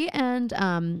moment. She and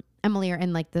Emily are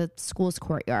in like the school's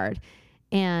courtyard,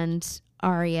 and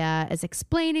Aria is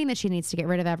explaining that she needs to get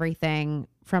rid of everything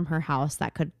from her house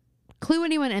that could clue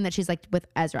anyone in that she's like with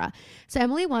Ezra. So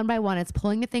Emily, one by one, is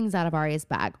pulling the things out of Aria's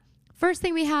bag. First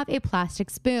thing we have, a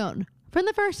plastic spoon from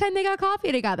the first time they got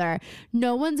coffee together.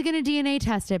 No one's going to DNA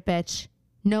test it, bitch.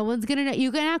 No one's going to,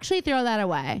 you can actually throw that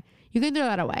away. You can throw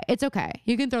that away. It's okay.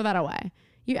 You can throw that away.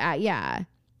 Yeah.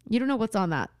 You don't know what's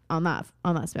on that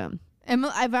spoon.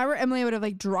 If I were Emily, I would have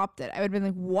like dropped it. I would have been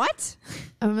like, what?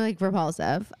 I'm like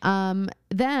repulsive.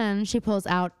 Then she pulls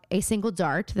out a single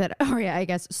dart that Aria, I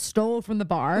guess, stole from the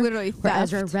bar. Literally theft.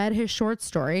 Where Ezra read his short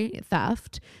story,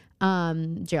 theft,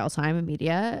 jail time,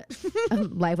 immediate,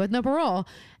 life with no parole.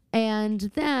 And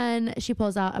then she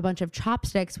pulls out a bunch of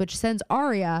chopsticks, which sends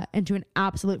Aria into an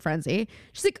absolute frenzy.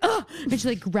 She's like, oh, and she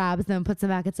like grabs them, puts them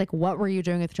back. It's like, what were you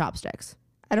doing with chopsticks?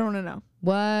 I don't want to know.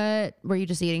 What, were you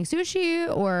just eating sushi,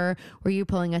 or were you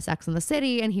pulling a Sex in the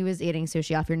City and he was eating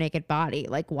sushi off your naked body?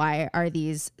 Like, why are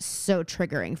these so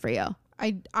triggering for you?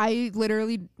 I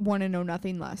literally want to know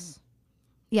nothing less.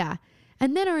 Yeah.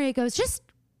 And then Aria goes, just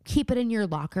keep it in your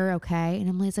locker, okay? And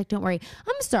Emily's like, don't worry.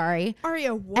 I'm sorry.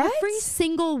 Aria, what? Every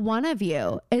single one of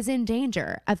you is in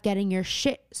danger of getting your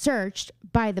shit searched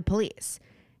by the police.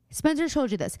 Spencer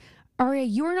told you this. Aria,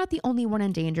 you are not the only one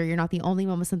in danger. You're not the only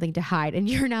one with something to hide. And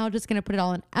you're now just going to put it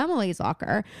all in Emily's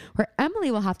locker, where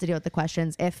Emily will have to deal with the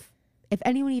questions if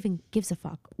anyone even gives a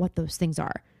fuck what those things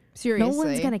are. Seriously. No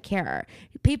one's going to care.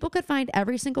 People could find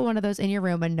every single one of those in your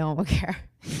room and no one will care.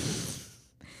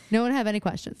 No one have any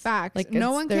questions. Facts. Like,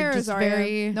 no one cares,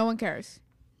 Aria. No one cares.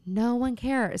 No one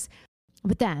cares.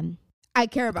 But then I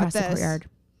care about this.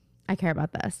 I care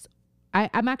about this.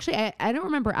 I'm actually, I don't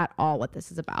remember at all what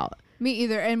this is about. Me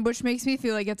either. And which makes me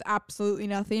feel like it's absolutely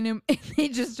nothing. And they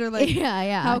just are like,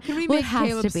 yeah. How can we make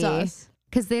Caleb sus?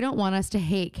 Because they don't want us to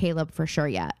hate Caleb for sure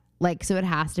yet. Like, so it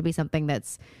has to be something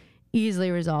that's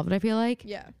easily resolved, I feel like.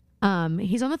 Yeah.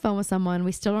 He's on the phone with someone.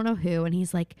 We still don't know who. And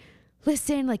he's like,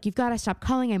 listen, like, you've got to stop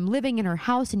calling. I'm living in her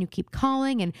house and you keep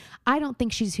calling. And I don't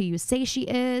think she's who you say she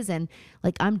is. And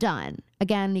like, I'm done.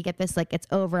 Again, you get this, like, it's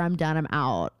over. I'm done. I'm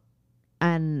out.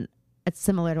 And it's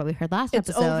similar to what we heard last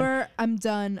episode. It's over. I'm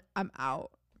done. I'm out.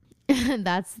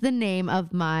 That's the name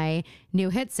of my new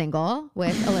hit single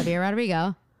with Olivia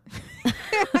Rodrigo.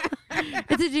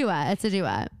 It's a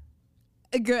duet.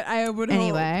 Good. I would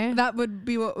hope that would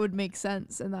be what would make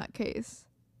sense in that case.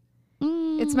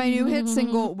 It's my new hit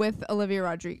single with Olivia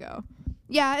Rodrigo.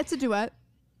 Yeah, it's a duet.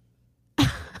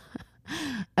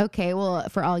 Okay, well,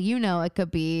 for all you know, it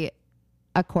could be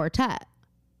a quartet.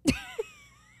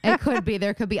 It could be.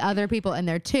 There could be other people in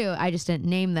there too. I just didn't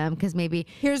name them because maybe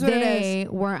they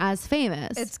weren't as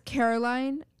famous. It's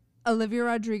Caroline, Olivia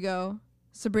Rodrigo,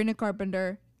 Sabrina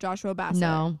Carpenter, Joshua Bassett.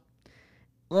 No.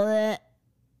 Blech.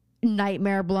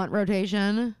 Nightmare blunt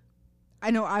rotation. I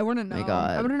know. I want to know. My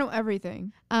God. I want to know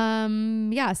everything.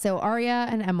 Yeah. So Aria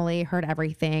and Emily heard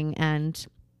everything, and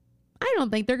I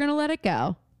don't think they're gonna let it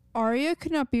go. Aria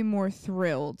could not be more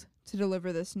thrilled to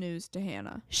deliver this news to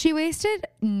Hannah. She wasted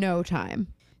no time.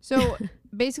 So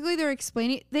basically they're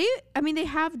explaining they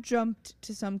have jumped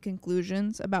to some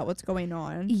conclusions about what's going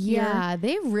on. Yeah,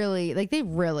 they really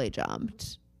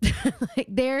jumped. Like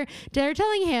they're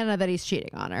telling Hannah that he's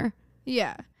cheating on her.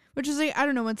 Yeah. Which is like, I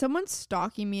don't know, when someone's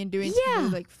stalking me and doing something really,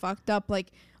 like fucked up,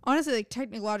 like honestly, like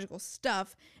technological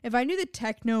stuff, if I knew the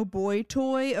techno boy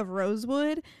toy of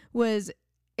Rosewood was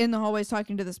in the hallways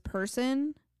talking to this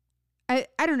person, I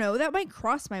don't know, that might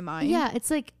cross my mind. Yeah, it's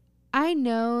like, I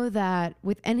know that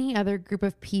with any other group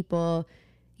of people,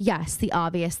 yes, the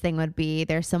obvious thing would be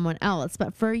there's someone else.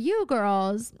 But for you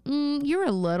girls, you're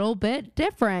a little bit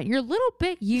different. You're a little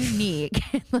bit unique.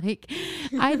 Like,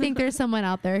 I think there's someone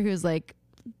out there who's like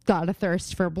got a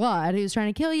thirst for blood, who's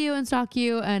trying to kill you and stalk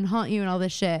you and haunt you and all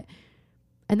this shit.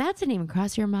 And that didn't even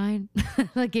cross your mind.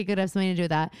 Like, it could have something to do with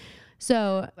that.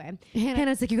 So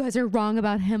Hannah's like, you guys are wrong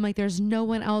about him. Like, there's no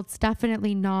one else.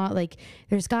 Definitely not. Like,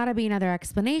 there's got to be another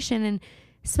explanation. And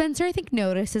Spencer, I think,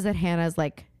 notices that Hannah's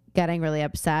like getting really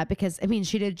upset because, I mean,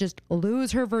 she did just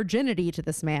lose her virginity to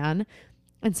this man.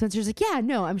 And Spencer's like, yeah,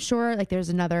 no, I'm sure like there's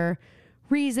another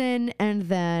reason. And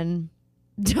then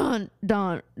Jenna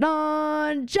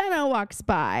walks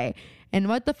by. And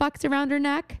what the fuck's around her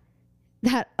neck?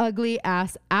 That ugly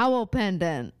ass owl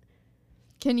pendant.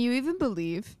 Can you even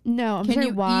believe? No, I'm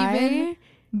sorry, why?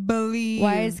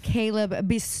 Why is Caleb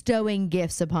bestowing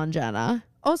gifts upon Jenna?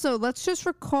 Also, let's just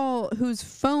recall whose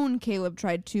phone Caleb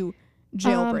tried to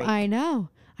jailbreak. I know.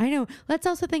 Let's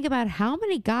also think about how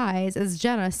many guys is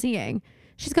Jenna seeing.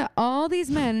 She's got all these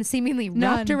men seemingly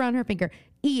wrapped around her finger.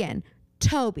 Ian,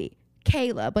 Toby,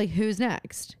 Caleb. Like, who's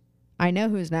next? I know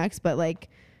who's next, but like,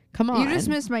 come on. You just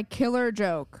missed my killer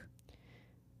joke.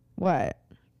 What?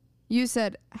 You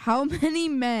said, how many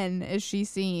men is she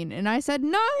seen? And I said,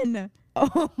 none.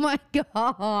 Oh my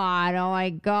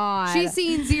God. She's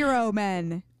seen 0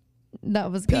 men.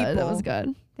 That was good. That was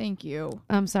good. Thank you.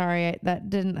 I'm sorry. That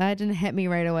didn't hit me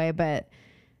right away, but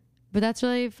that's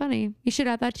really funny. You should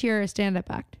add that to your stand-up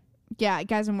act. Yeah,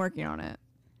 guys, I'm working on it.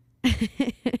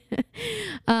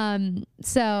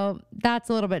 So that's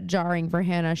a little bit jarring for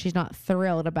Hannah. She's not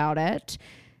thrilled about it.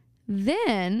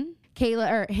 Then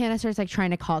Hannah starts like trying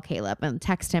to call Caleb and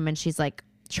text him, and she's like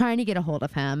trying to get a hold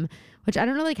of him, which I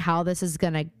don't know like how this is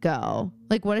gonna go.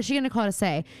 Like, what is she gonna call to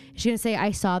say? Is she gonna say, I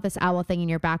saw this owl thing in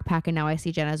your backpack and now I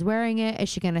see Jenna's wearing it? Is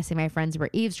she gonna say, my friends were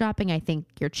eavesdropping, I think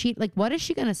you're cheat? Like, what is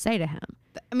she gonna say to him?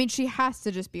 I mean, she has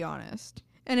to just be honest.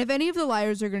 And if any of the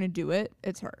liars are gonna do it,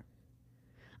 it's her.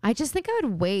 I just think I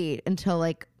would wait until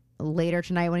like later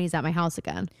tonight when he's at my house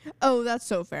again. Oh, that's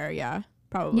so fair. Yeah.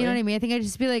 Probably. You know what I mean? I think I'd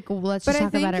just be like, well, let's just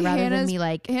talk about it rather than me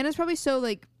like... Hannah's probably so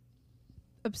like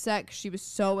upset because she was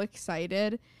so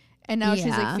excited. And now she's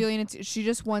like feeling it. She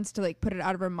just wants to like put it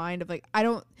out of her mind of like,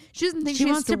 she doesn't think she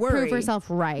wants to worry. Prove herself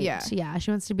right. Yeah.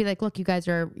 She wants to be like, look, you guys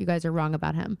are wrong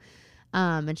about him.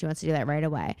 And she wants to do that right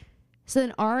away. So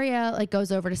then Aria like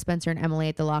goes over to Spencer and Emily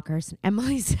at the lockers. And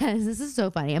Emily says, this is so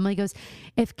funny. Emily goes,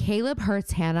 if Caleb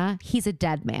hurts Hannah, he's a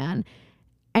dead man.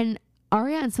 And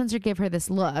Aria and Spencer give her this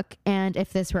look, and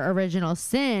if this were original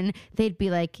sin, they'd be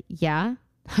like, yeah,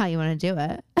 how you want to do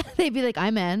it? They'd be like,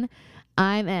 I'm in.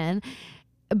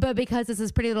 But because this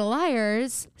is Pretty Little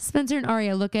Liars, Spencer and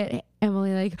Aria look at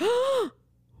Emily like, oh,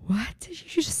 what did you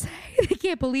just say? They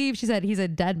can't believe she said he's a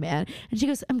dead man. And she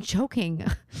goes, I'm joking.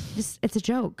 It's a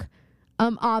joke.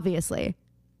 Obviously.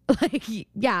 Like,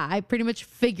 yeah, I pretty much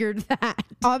figured that.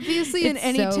 Obviously in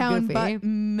any town but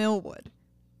Millwood.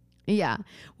 Yeah.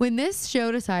 When this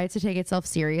show decides to take itself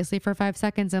seriously for 5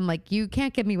 seconds, I'm like, you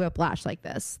can't give me whiplash like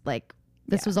this. Like,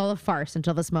 this was all a farce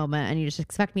until this moment, and you just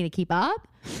expect me to keep up?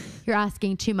 You're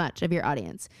asking too much of your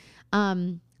audience.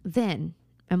 Then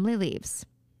Emily leaves,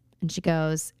 and she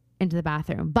goes into the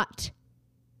bathroom, but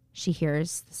she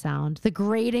hears the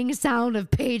grating sound of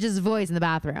Paige's voice in the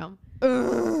bathroom.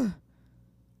 Ugh.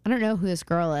 I don't know who this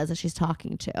girl is that she's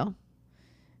talking to.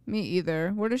 Me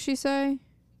either. What does she say?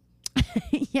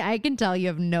 Yeah, I can tell you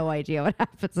have no idea what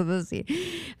happens in the scene.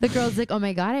 The girl's like, oh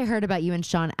my God, I heard about you and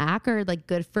Sean Acker. Like,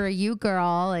 good for you,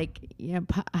 girl. Like, you know,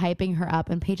 hyping her up.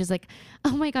 And Paige is like,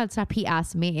 oh my God, stop. He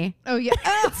asked me. Oh, yeah.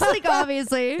 It's like,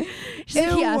 obviously. She's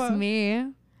like, he asked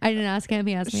me. I didn't ask him.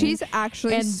 He asked me. She's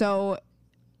actually and so...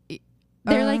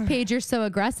 They're like, Paige, you're so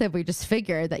aggressive. We just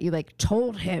figured that you like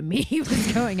told him he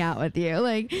was going out with you.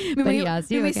 Like, but he asked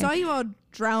you. We saw you all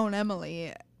drown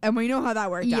Emily. And we know how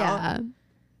that worked out. Yeah.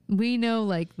 We know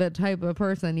like the type of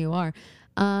person you are.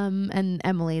 And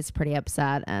Emily's pretty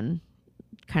upset and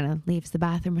kind of leaves the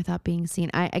bathroom without being seen.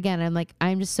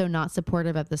 I'm just so not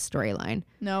supportive of the storyline.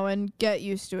 No, and get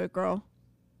used to it, girl.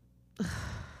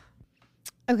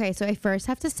 Okay, so I first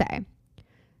have to say,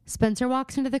 Spencer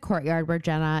walks into the courtyard where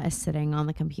Jenna is sitting on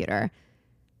the computer.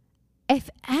 If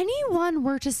anyone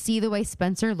were to see the way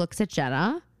Spencer looks at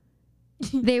Jenna,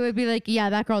 they would be like, yeah,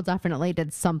 that girl definitely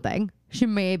did something. She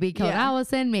maybe killed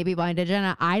Allison, maybe blinded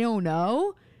Jenna. I don't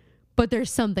know. But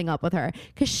there's something up with her.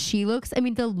 Because she looks,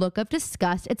 the look of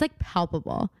disgust, it's like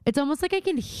palpable. It's almost like I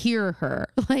can hear her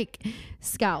like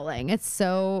scowling. It's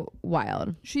so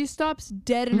wild. She stops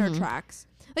dead in her tracks.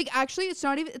 Like, actually, it's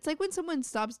not even, it's like when someone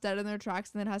stops dead in their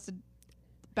tracks and then has to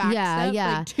back step,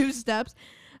 like 2 steps.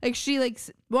 Like, she like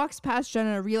walks past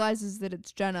Jenna, realizes that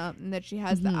it's Jenna and that she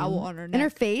has the owl on her neck. And her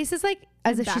face is like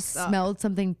as if she smelled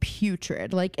something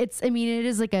putrid. Like, it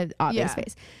is like an obvious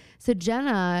face. So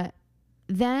Jenna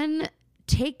then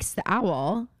takes the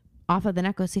owl off of the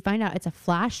necklace. We find out it's a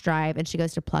flash drive and she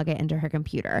goes to plug it into her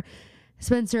computer.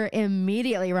 Spencer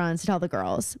immediately runs to tell the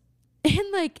girls. And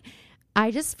like, I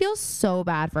just feel so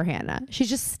bad for Hannah. She's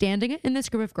just standing in this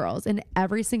group of girls and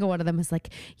every single one of them is like,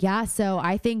 yeah, so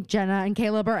I think Jenna and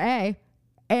Caleb are A.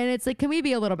 And it's like, can we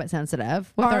be a little bit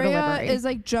sensitive with our delivery? Aria is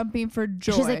like jumping for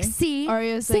joy. She's like,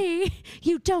 see,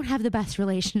 you don't have the best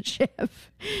relationship.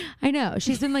 I know.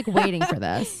 She's been like waiting for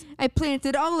this. I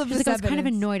planted all of this evidence. I was kind of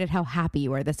annoyed at how happy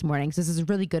you were this morning. So this is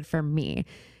really good for me.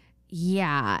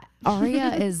 Yeah,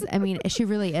 Aria is, she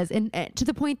really is. And to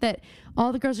the point that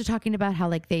all the girls are talking about how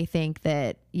like they think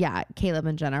that, yeah, Caleb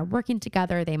and Jenna are working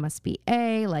together. They must be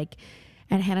A. Like,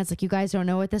 and Hannah's like, you guys don't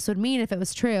know what this would mean if it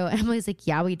was true. And Emily's like,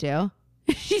 yeah, we do.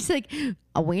 She's like,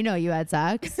 oh, we know you had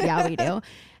sex. Yeah, we do.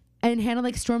 And Hannah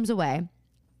like storms away.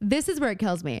 This is where it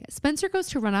kills me. Spencer goes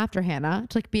to run after Hannah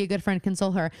to like be a good friend,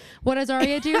 console her. What does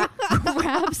Aria do?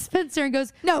 Grabs Spencer and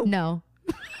goes, no.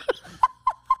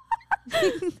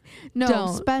 No,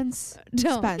 don't. Spence.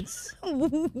 Don't. Spence.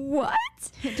 What?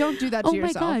 Don't do that to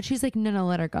yourself. Oh my God. She's like, no,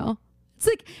 let her go. It's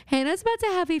like Hannah's about to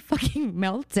have a fucking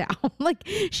meltdown. Like,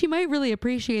 she might really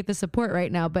appreciate the support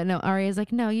right now, but no, Aria's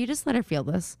like, no, you just let her feel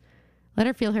this. Let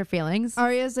her feel her feelings.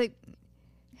 Aria's like,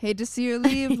 hate to see her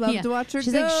leave. Love to watch her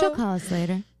She's go. like, she'll call us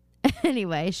later.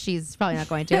 Anyway, she's probably not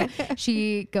going to.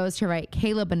 She goes to write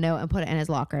Caleb a note and put it in his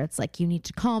locker. It's like, you need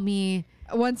to call me.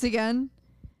 Once again,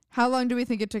 how long do we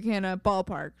think it took Hannah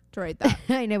ballpark to write that?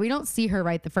 I know. We don't see her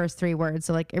write the first 3 words.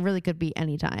 So like, it really could be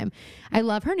any time. I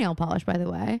love her nail polish, by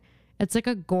the way. It's like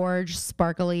a gorge,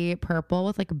 sparkly purple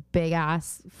with like big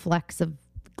ass flecks of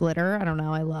glitter. I don't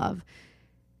know. I love.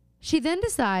 She then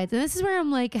decides, and this is where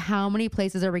I'm like, how many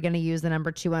places are we going to use the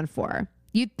number 214?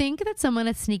 You'd think that someone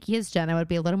as sneaky as Jenna would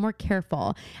be a little more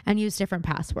careful and use different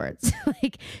passwords.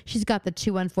 Like, she's got the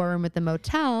 214 room at the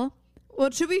motel. Well,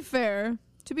 to be fair,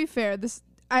 this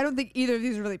I don't think either of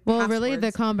these are really passwords. Well, really,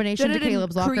 the combination to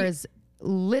Caleb's locker is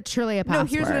literally a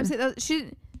password. No, here's what I'm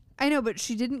saying. I know, but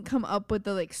she didn't come up with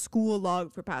the like school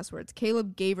log for passwords.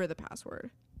 Caleb gave her the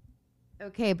password.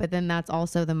 Okay, but then that's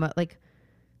also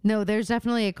no, there's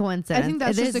definitely a coincidence. I think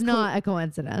that's just not a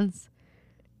coincidence.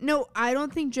 No, I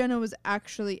don't think Jenna was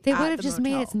actually. They would have just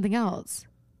made it something else.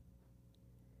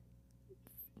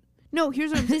 No,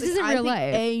 here's what I'm saying. This isn't real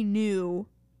life. A knew.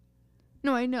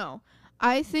 No, I know.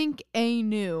 I think A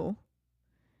knew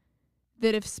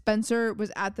that if Spencer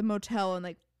was at the motel and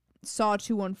like saw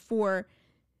 214,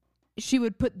 she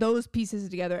would put those pieces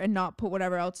together and not put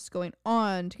whatever else is going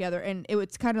on together. And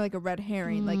it's kind of like a red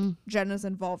herring. Like, Jenna's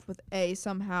involved with A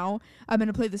somehow. I'm going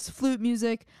to play this flute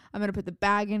music. I'm going to put the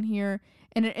bag in here.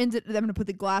 And it ends at, I'm going to put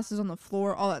the glasses on the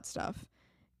floor, all that stuff.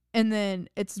 And then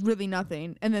it's really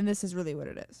nothing. And then this is really what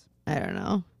it is. I don't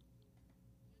know.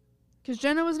 Because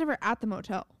Jenna was never at the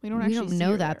motel. We don't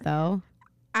know that, though.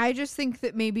 I just think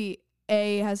that maybe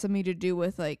A has something to do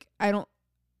with, like,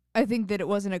 I think that it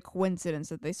wasn't a coincidence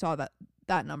that they saw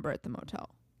that number at the motel.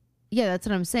 Yeah, that's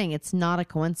what I'm saying. It's not a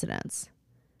coincidence.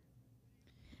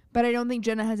 But I don't think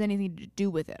Jenna has anything to do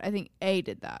with it. I think A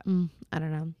did that. I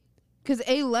don't know. Because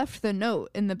A left the note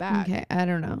in the bag. Okay, I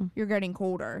don't know. You're getting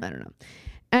colder. I don't know.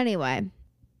 Anyway,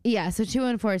 yeah, so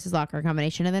 214 is his locker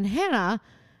combination. And then Hannah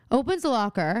opens the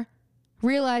locker,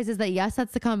 realizes that yes,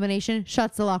 that's the combination,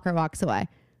 shuts the locker, walks away.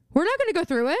 We're not going to go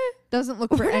through it. Doesn't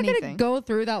look for anything. We're not going to go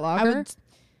through that locker.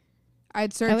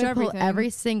 I'd search pull everything. every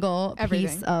single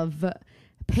piece of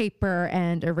paper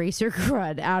and eraser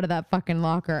crud out of that fucking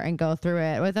locker and go through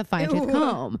it with a fine tooth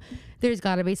comb. There's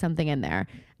got to be something in there.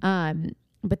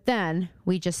 But then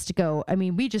we just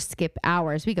skip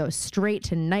hours. We go straight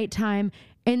to nighttime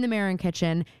in the Marin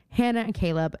kitchen. Hannah and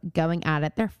Caleb going at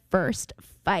it. Their first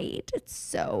fight. It's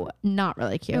so not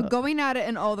really cute. No, going at it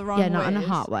in all the wrong ways. Yeah, not in a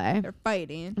hot way. They're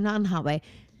fighting. Not in a hot way.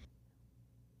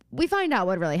 We find out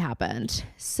what really happened.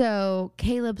 So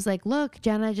Caleb's like, look,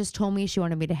 Jenna just told me she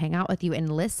wanted me to hang out with you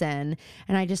and listen.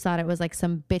 And I just thought it was like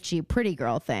some bitchy pretty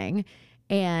girl thing.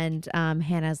 And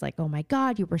Hannah's like, oh my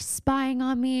God, you were spying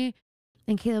on me.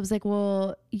 And Caleb's like,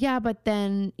 well, yeah, but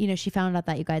then, she found out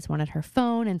that you guys wanted her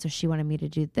phone. And so she wanted me to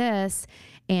do this.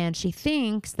 And she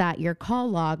thinks that your call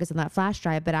log is on that flash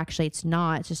drive, but actually it's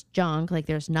not. It's just junk. Like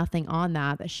there's nothing on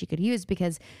that she could use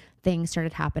because things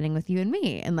started happening with you and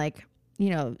me. And like,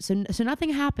 so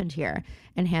nothing happened here.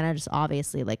 And Hannah just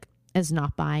obviously like is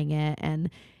not buying it.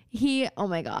 And he, oh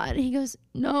my God, he goes,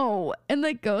 no. And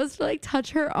like goes to like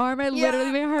touch her arm.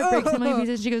 Literally, my heart breaks in my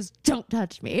pieces. She goes, don't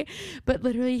touch me. But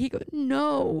literally he goes,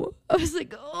 no. I was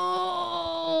like,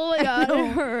 oh my God, it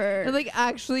hurt. It like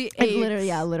actually aches.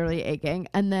 Like literally aching.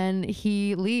 And then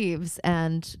he leaves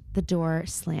and the door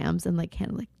slams and like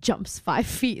Hannah like jumps 5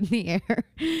 feet in the air.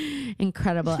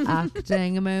 Incredible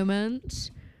acting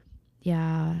moment.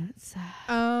 Yeah.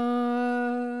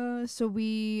 So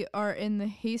we are in the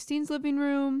Hastings living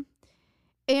room.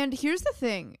 And here's the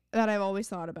thing that I've always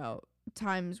thought about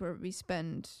times we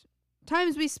spend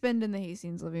in the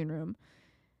Hastings living room.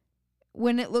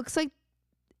 When it looks like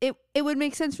it would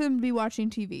make sense for them to be watching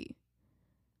TV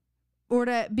or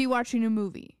to be watching a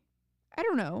movie. I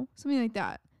don't know, something like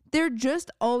that. They're just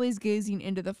always gazing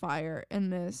into the fire in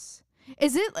this.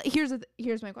 Is it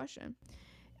here's my question.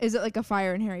 Is it like a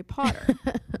fire in Harry Potter?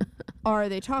 Or are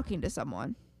they talking to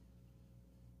someone?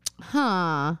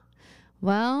 Huh.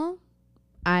 Well,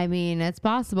 I mean, it's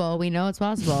possible. We know it's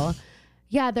possible.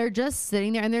 Yeah, they're just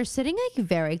sitting there and they're sitting like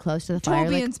very close to the fire.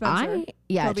 Toby like, and Spencer.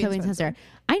 Toby and Spencer.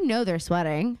 I know they're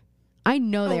sweating. I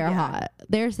know they are hot.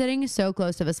 They're sitting so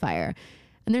close to this fire.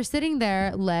 And they're sitting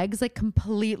there, legs like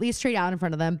completely straight out in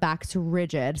front of them, backs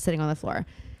rigid, sitting on the floor.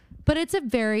 But it's a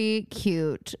very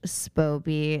cute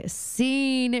Spoby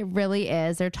scene. It really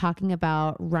is. They're talking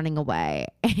about running away.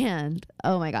 And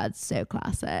oh my God, so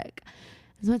classic.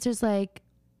 Spencer's like,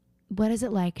 what is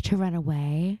it like to run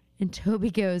away? And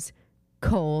Toby goes,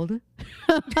 cold.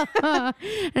 And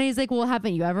he's like, well,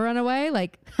 haven't you ever run away?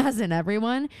 Like, hasn't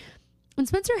everyone? And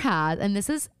Spencer has. And this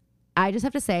is, I just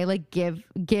have to say, like, give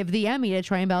the Emmy to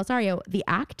Troy and Belisario. The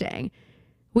acting.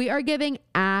 We are giving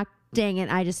acting.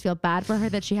 And I just feel bad for her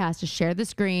that she has to share the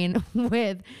screen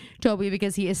with Toby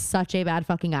because he is such a bad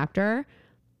fucking actor.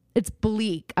 It's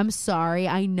bleak. I'm sorry.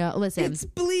 I know. Listen. It's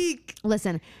bleak.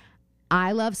 Listen,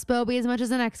 I love Spoby as much as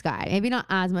the next guy. Maybe not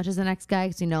as much as the next guy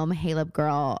because I'm a Caleb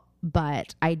girl,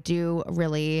 but I do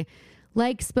really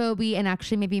like Spoby and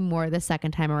actually maybe more the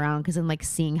second time around because I'm like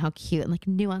seeing how cute and like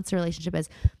nuanced the relationship is.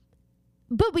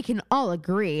 But we can all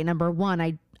agree, number one,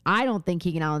 I don't think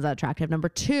Keegan Allen's that attractive. Number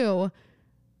two,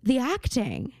 the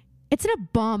acting, it's an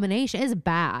abomination. It's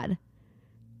bad.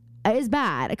 It is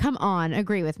bad. Come on,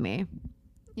 agree with me.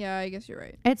 Yeah, I guess you're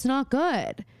right. It's not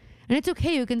good. And it's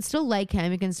okay. You can still like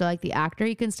him. You can still like the actor.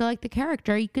 You can still like the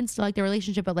character. You can still like the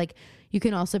relationship. But like, you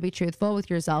can also be truthful with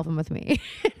yourself and with me.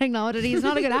 Acknowledge that he's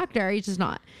not a good actor. He's just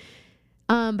not.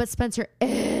 But Spencer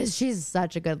is. She's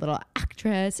such a good little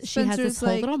actress. She has this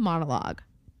whole little monologue.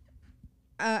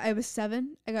 I was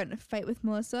 7. I got in a fight with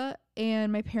Melissa,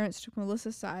 and my parents took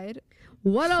Melissa's side.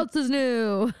 What else is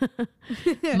new?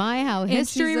 How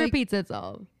history repeats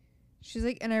itself. She's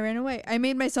like, and I ran away. I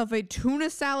made myself a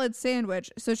tuna salad sandwich.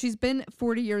 So she's been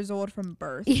 40 years old from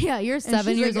birth. Yeah, you're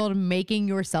 7 years old making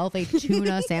yourself a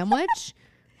tuna sandwich?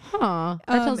 Huh.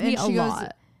 That tells me a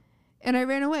lot. And I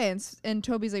ran away, and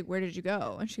Toby's like, where did you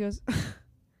go? And she goes,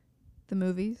 the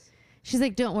movies. She's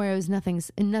like, don't worry, it was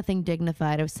nothing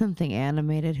dignified. It was something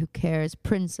animated. Who cares?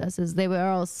 Princesses, they were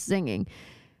all singing.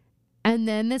 And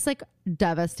then this like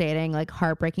devastating, like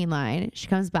heartbreaking line. She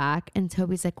comes back and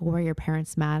Toby's like, well, were your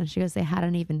parents mad? And she goes, they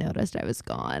hadn't even noticed I was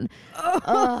gone.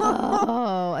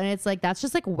 Oh. And it's like, that's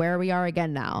just like where we are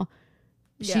again now.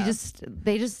 Yeah.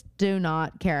 They just do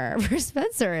not care for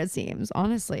Spencer, it seems,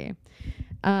 honestly.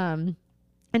 And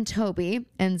Toby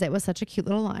ends it with such a cute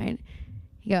little line.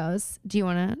 He goes, do you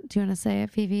want to say it,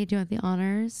 Phoebe? Do you want the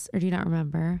honors or do you not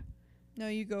remember? No,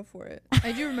 you go for it.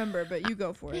 I do remember, but you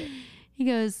go for it. He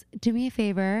goes, do me a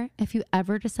favor. If you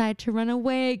ever decide to run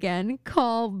away again,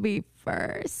 call me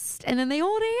first. And then they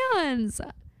hold hands.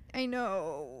 I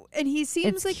know. And he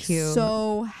seems It's like cute.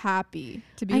 so happy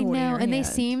to be holding her and they hand.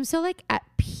 seem so like at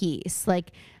peace. Like,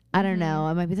 I don't know,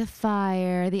 it might be the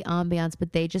fire, the ambiance,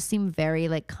 but they just seem very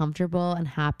like comfortable and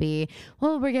happy.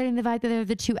 Well, we're getting the vibe that they're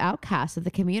the two outcasts of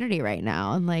the community right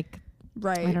now. And like,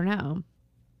 Right. I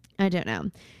don't know.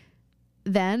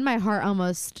 Then my heart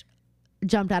almost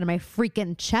jumped out of my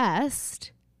freaking chest.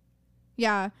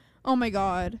 Yeah. Oh my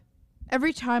God.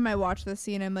 Every time I watch this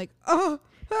scene, I'm like, oh.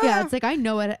 Yeah, it's like I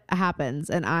know what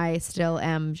happens and I still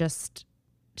am just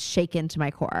shaken to my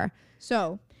core.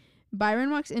 So Byron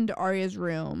walks into Arya's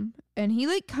room and he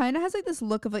like kind of has like this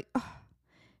look of like, oh,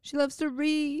 she loves to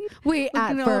read. Wait,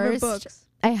 Looking at all of her first, books.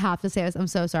 I have to say this. I'm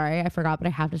so sorry. I forgot, but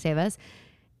I have to say this.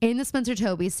 In the Spencer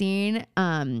Toby scene,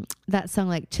 that song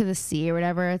like To the Sea or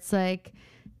whatever, it's like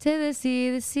to the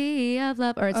sea of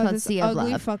love, or it's called this Sea of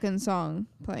ugly Love. fucking song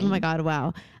playing. Oh my God,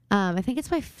 wow. I think it's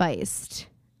by Feist.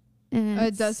 And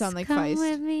It does sound like Come Feist.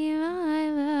 with me, my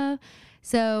love.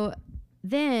 So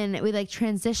then we like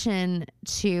transition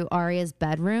to Arya's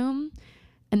bedroom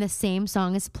and the same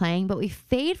song is playing, but we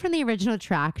fade from the original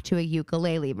track to a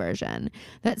ukulele version.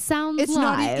 That sounds It's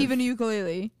live. not even a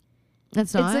ukulele.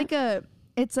 That's not?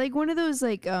 It's like one of those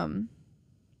like, I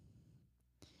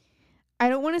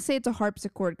don't want to say it's a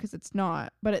harpsichord because it's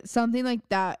not, but it's something like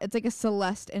that. It's like a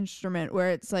Celeste instrument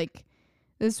where it's like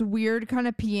this weird kind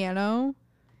of piano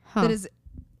that is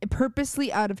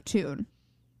purposely out of tune.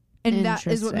 And that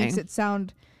is what makes it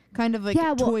sound kind of like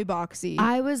toy boxy.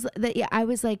 I was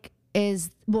like,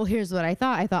 here's what I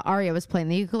thought. I thought Arya was playing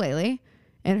the ukulele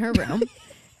in her room.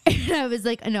 And I was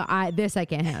like, no, I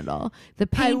can't handle. The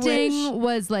painting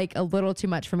was like a little too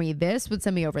much for me. This would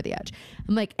send me over the edge.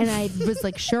 I'm like, and I was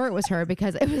like, sure it was her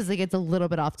because it was like, it's a little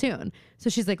bit off tune.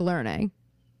 So she's like learning.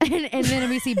 And then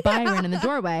we see Byron in the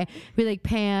doorway. We like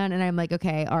pan and I'm like,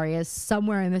 okay, Arya's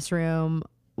somewhere in this room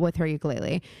with her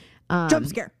ukulele. Jump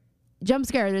scare.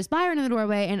 There's Byron in the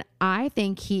doorway. And I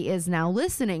think he is now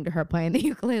listening to her playing the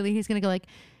ukulele. He's going to go like,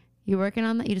 you working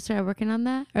on that? You just started working on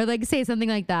that? Or like say something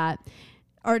like that.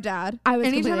 Our dad.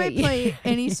 Anytime I play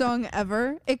any song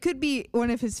ever, it could be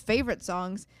one of his favorite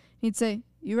songs. He'd say,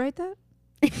 you write that?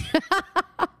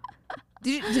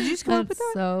 Did you just come up with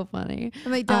that? So funny.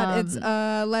 I'm like, Dad, it's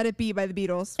Let It Be by the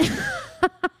Beatles.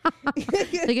 I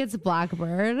think it's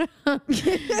Blackbird.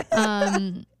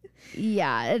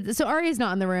 Yeah. So Arya's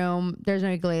not in the room. There's no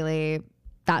ukulele.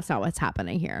 That's not what's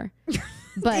happening here.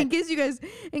 But in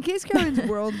case Caroline's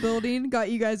world building got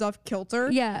you guys off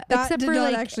kilter, yeah, that except did for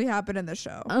not like, actually happen in the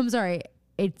show. I'm sorry.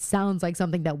 It sounds like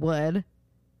something that would.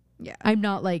 Yeah. I'm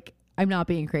not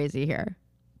being crazy here.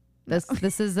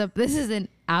 This is an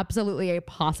absolutely a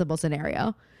possible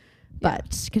scenario.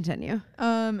 But continue.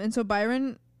 And so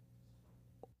Byron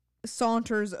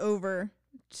saunters over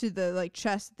to the like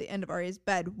chest at the end of Arya's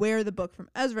bed where the book from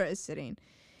Ezra is sitting.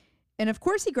 And of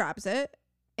course he grabs it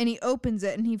and he opens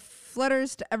it and he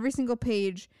flutters to every single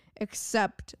page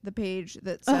except the page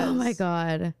that says, oh my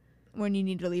God, when you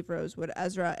need to leave Rosewood,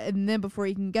 Ezra. And then before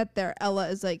he can get there, Ella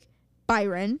is like,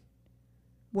 Byron,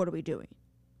 what are we doing?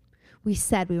 We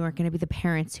said we weren't going to be the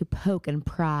parents who poke and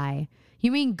pry.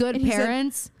 You mean good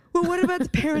parents? Said, well, what about the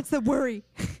parents that worry?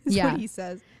 Is what he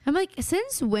says. I'm like,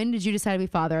 since when did you decide to be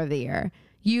father of the year?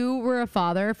 You were a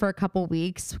father for a couple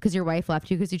weeks because your wife left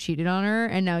you because you cheated on her.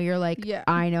 And now you're like,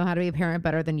 I know how to be a parent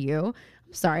better than you.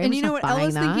 I'm sorry. And you know what?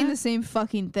 Ella's thinking the same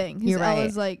fucking thing. You're right.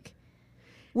 Ella's like,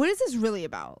 what is this really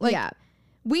about? Like,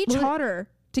 we taught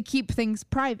her to keep things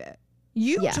private.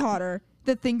 You taught her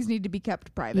that things need to be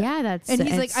kept private. Yeah, and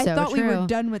he's like, I so thought true. we were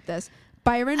done with this.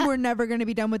 Byron, we're never going to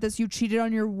be done with this. You cheated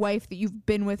on your wife that you've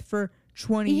been with for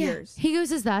 20 years. He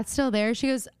goes, is that still there? She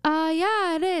goes,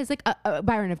 yeah, it is. Like,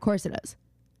 Byron, of course it is.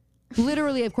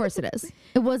 Literally, of course it is.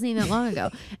 It wasn't even that long ago.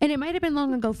 And it might have been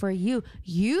long ago for you.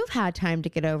 You've had time to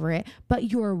get over it.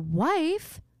 But your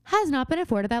wife has not been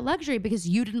afforded that luxury because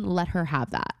you didn't let her have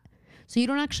that. So you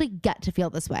don't actually get to feel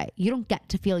this way. You don't get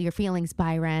to feel your feelings,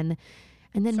 Byron.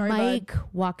 And then Mike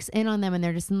walks in on them and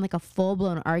they're just in like a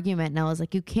full-blown argument. And Ella's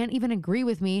like, you can't even agree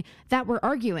with me that we're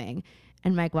arguing.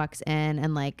 And Mike walks in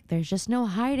and like, there's just no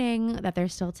hiding that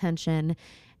there's still tension.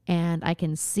 And I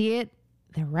can see it.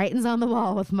 The writing's on the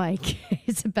wall with Mike.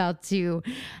 He's about to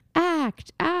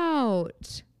act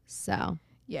out. So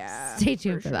yeah, stay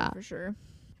tuned for that. For sure.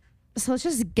 So let's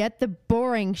just get the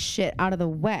boring shit out of the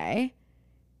way.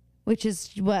 Which is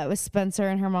what was Spencer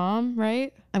and her mom,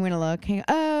 right? I'm gonna look.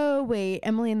 Oh wait,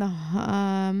 Emily in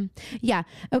the yeah.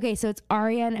 Okay, so it's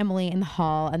Arya and Emily in the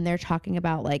hall, and they're talking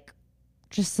about like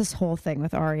just this whole thing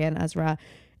with Arya and Ezra.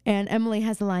 And Emily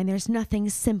has the line, there's nothing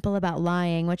simple about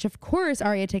lying, which of course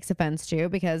Arya takes offense to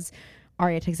because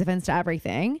Arya takes offense to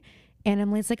everything. And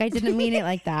Emily's like, I didn't mean it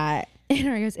like that. And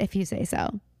Arya goes, if you say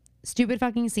so. Stupid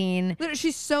fucking scene. Literally,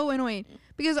 she's so annoying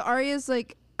because Arya's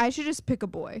like, I should just pick a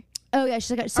boy. Oh yeah,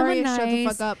 she's like, someone Arya, nice. shut the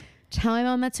fuck up. Tell my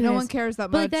mom that's who No it one is. cares that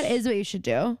But much. like, that is what you should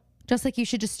do. Just like you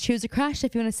should just choose a crush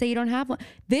if you want to say you don't have one.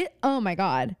 Oh my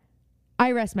God.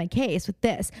 I rest my case with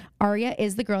this. Arya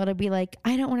is the girl to be like,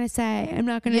 I don't want to say. I'm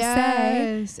not going to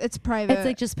say. Yes, it's private. It's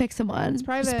like, just pick someone. It's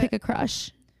private. Just pick a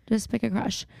crush. Just pick a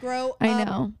crush. Grow I up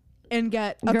know. and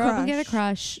get a Grow crush. up and get a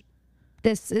crush.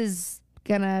 This is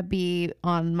going to be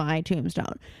on my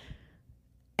tombstone.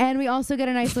 And we also get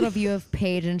a nice little view of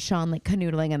Paige and Sean like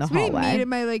canoodling in the hallway. Me and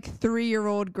my like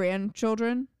 3-year-old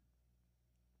grandchildren.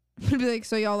 I'd be like,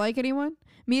 so y'all like anyone?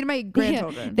 Me and my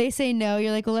grandchildren. Yeah, they say no.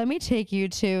 You're like, well, let me take you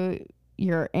to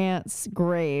your aunt's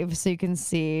grave so you can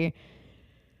see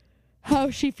how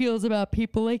she feels about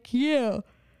people like you.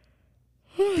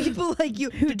 People like you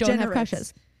who don't have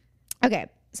crushes. Okay,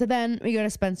 so then we go to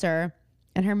Spencer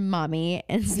and her mommy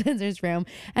in Spencer's room.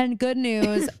 And good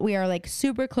news, we are like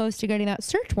super close to getting that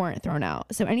search warrant thrown out.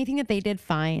 So anything that they did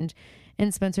find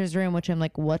in Spencer's room, which I'm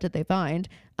like, what did they find?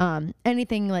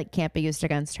 Anything like can't be used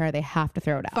against her, they have to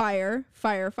throw it out.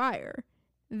 Fire.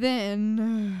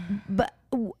 Then, but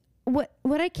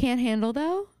what I can't handle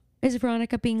though is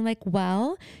Veronica being like,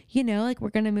 well, you know, like we're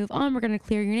gonna move on, we're gonna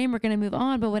clear your name, we're gonna move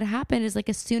on. But what happened is like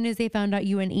as soon as they found out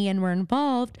you and Ian were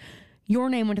involved, your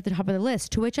name went to the top of the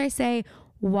list. To which I say,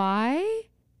 why?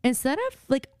 Instead of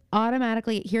like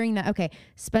automatically hearing that, okay,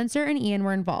 Spencer and Ian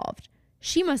were involved,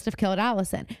 she must have killed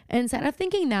Allison. And instead of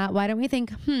thinking that, why don't we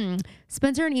think,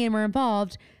 Spencer and Ian were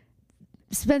involved.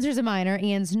 Spencer's a minor,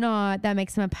 Ian's not. That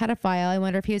makes him a pedophile. I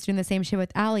wonder if he was doing the same shit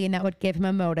with Allie, and that would give him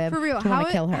a motive for real, to want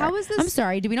to kill her. How is this? I'm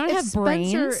sorry, do we not have brains?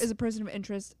 Spencer is a person of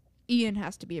interest. Ian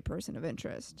has to be a person of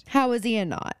interest. How is Ian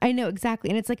not? I know exactly.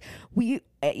 And it's like,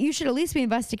 you should at least be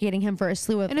investigating him for a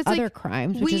slew of other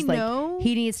crimes, which is like,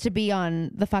 he needs to be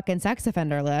on the fucking sex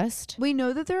offender list. We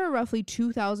know that there are roughly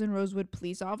 2,000 Rosewood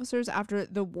police officers after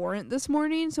the warrant this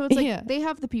morning. So it's like, they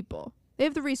have the people. They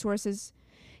have the resources.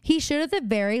 He should, at the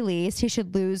very least, he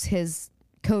should lose his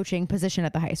coaching position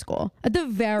at the high school. At the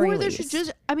very least. Or there should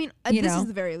just, this is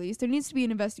the very least. There needs to be an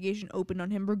investigation opened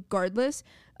on him regardless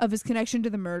of his connection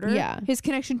to the murder. Yeah. His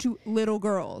connection to little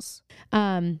girls.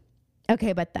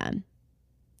 Okay, but then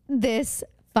this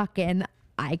fucking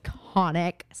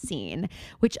iconic scene,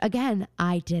 which again,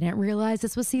 I didn't realize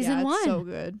this was season 1. So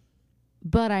good.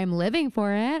 But I'm living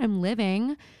for it.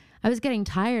 I was getting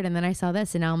tired and then I saw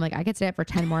this and now I'm like, I could stay up for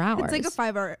 10 more hours. It's like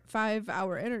a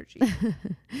 5-hour energy.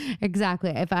 Exactly.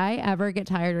 If I ever get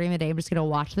tired during the day, I'm just going to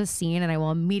watch this scene and I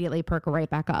will immediately perk right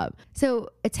back up. So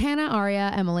it's Hannah,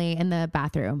 Arya, Emily in the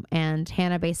bathroom. And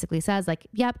Hannah basically says like,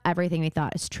 yep, everything we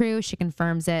thought is true. She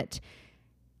confirms it.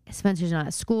 Spencer's not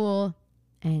at school.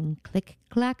 And click,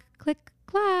 clack, click,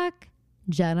 clack.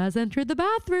 Jenna's entered the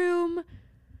bathroom.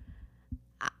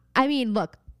 I mean,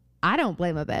 look. I don't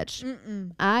blame a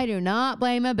bitch. I do not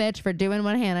blame a bitch for doing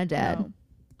what Hannah did.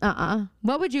 No.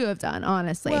 What would you have done,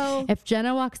 honestly? Well, if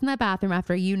Jenna walks in that bathroom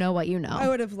after you know what you know. I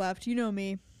would have left. You know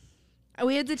me.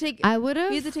 We had to take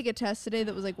a test today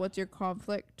that was like, what's your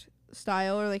conflict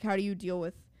style? Or like, how do you deal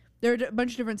with... There are a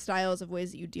bunch of different styles of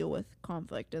ways that you deal with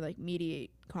conflict and like mediate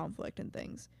conflict and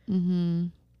things. Mm-hmm.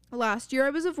 Last year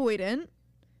I was avoidant.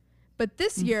 But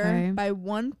this year, by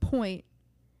 1 point...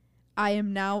 I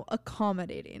am now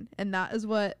accommodating, and that is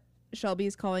what Shelby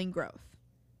is calling growth.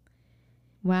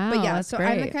 Wow, but yeah, that's so great.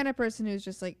 I'm the kind of person who's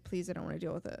just like, please, I don't want to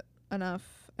deal with it.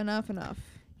 Enough.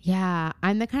 Yeah,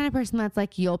 I'm the kind of person that's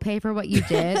like, you'll pay for what you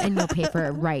did, and you'll pay for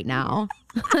it right now.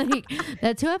 Like,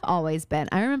 that's who I've always been.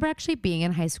 I remember actually being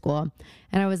in high school,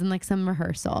 and I was in like some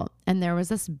rehearsal, and there was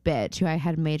this bitch who I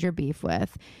had major beef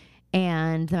with,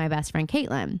 and my best friend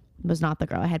Caitlin was not the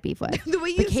girl I had beef with. The way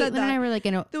you said that, and I were like,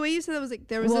 the way you said that was like,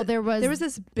 there was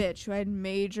this bitch who I had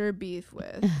major beef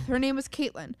with. Her name was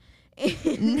Caitlin.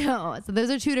 No, so those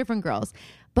are two different girls.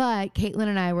 But Caitlin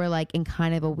and I were like in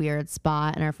kind of a weird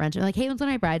spot in our friendship. Like Caitlin's one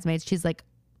of my bridesmaids. She's like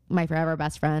my forever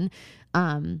best friend.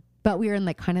 But we were in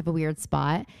like kind of a weird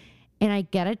spot. And I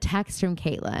get a text from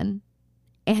Caitlin,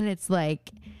 and it's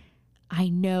like, I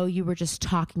know you were just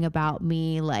talking about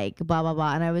me, like blah, blah,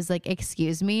 blah. And I was like,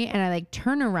 excuse me. And I like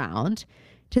turn around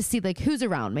to see like who's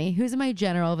around me, who's in my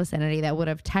general vicinity that would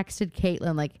have texted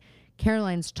Caitlin, like,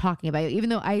 Caroline's talking about you, even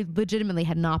though I legitimately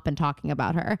had not been talking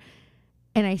about her.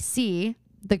 And I see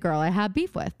the girl I have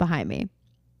beef with behind me.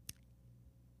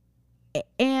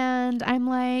 And I'm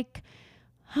like,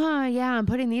 yeah, I'm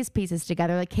putting these pieces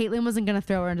together. Like Caitlin wasn't going to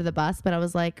throw her under the bus, but I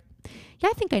was like, yeah,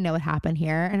 I think I know what happened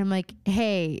here. And I'm like,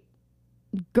 hey,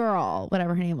 girl,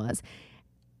 whatever her name was.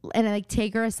 And I like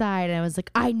take her aside and I was like,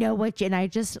 I know what you, and I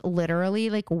just literally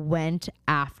like went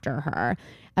after her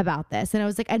about this. And I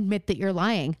was like, admit that you're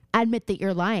lying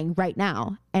right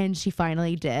now. And she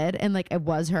finally did. And like, it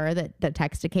was her that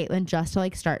texted Caitlin just to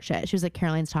like start shit. She was like,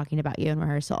 Caroline's talking about you in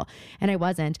rehearsal. And I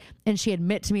wasn't. And she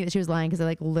admit to me that she was lying because I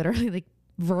like literally like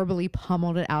verbally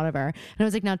pummeled it out of her. And I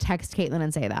was like, now text Caitlin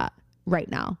and say that right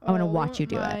now. I want to watch you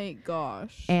do it. Oh my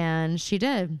gosh. And she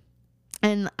did.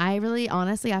 And I really,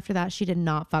 honestly, after that, she did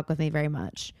not fuck with me very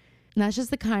much. And that's just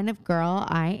the kind of girl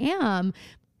I am.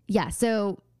 Yeah.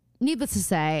 So needless to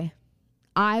say,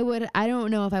 I don't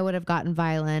know if I would have gotten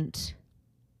violent,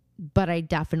 but I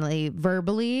definitely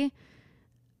verbally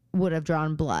would have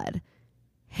drawn blood.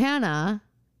 Hannah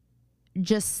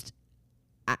just,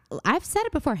 I've said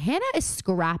it before, Hannah is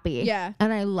scrappy. Yeah.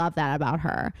 And I love that about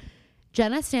her.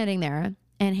 Jenna's standing there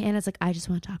and Hannah's like, I just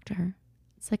want to talk to her.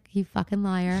 It's like, you fucking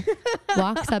liar.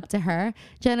 Walks up to her.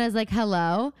 Jenna's like,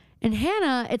 hello. And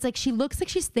Hannah, it's like, she looks like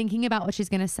she's thinking about what she's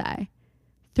going to say.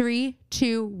 3,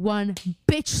 2, 1,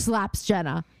 bitch slaps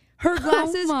Jenna. Her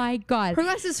glasses. Oh my God. Her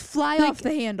glasses fly off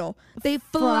the handle. They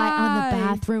fly on the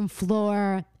bathroom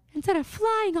floor. Instead of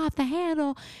flying off the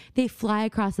handle, they fly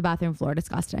across the bathroom floor.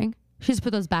 Disgusting. She just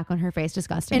put those back on her face.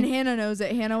 Disgusting. And Hannah knows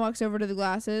it. Hannah walks over to the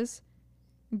glasses,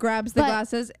 grabs the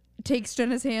glasses, takes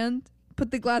Jenna's hand,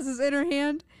 put the glasses in her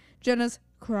hand. Jenna's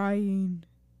crying.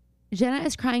 Jenna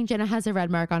is crying. Jenna has a red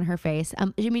mark on her face.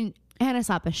 I mean, Hannah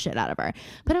slapped the shit out of her.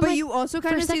 But like, you also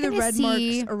kind of see the red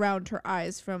marks around her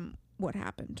eyes from what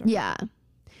happened to her. Yeah.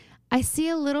 I see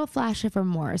a little flash of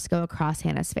remorse go across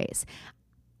Hannah's face.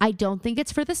 I don't think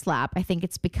it's for the slap. I think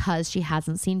it's because she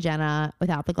hasn't seen Jenna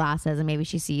without the glasses and maybe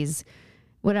she sees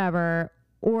whatever.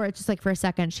 Or it's just like for a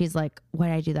second, she's like, why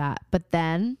did I do that? But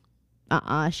then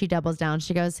she doubles down.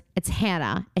 She goes, it's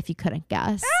Hannah, if you couldn't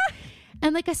guess.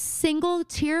 And like a single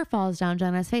tear falls down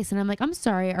Jenna's face. And I'm like, I'm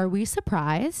sorry. Are we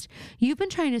surprised? You've been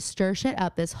trying to stir shit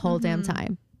up this whole damn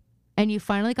time. And you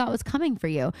finally got what's coming for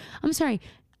you. I'm sorry.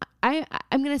 I'm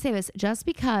going to say this. Just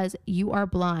because you are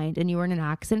blind and you were in an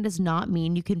accident does not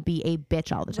mean you can be a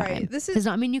bitch all the time. Right. Does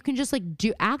not mean you can just like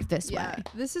act this way.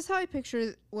 This is how I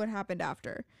picture what happened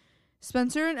after.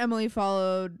 Spencer and Emily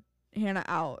followed Hannah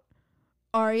out.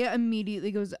 Aria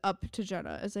immediately goes up to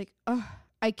Jenna. It's like, oh,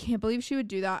 I can't believe she would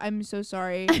do that. I'm so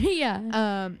sorry.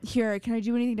 Yeah. Here, can I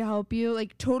do anything to help you?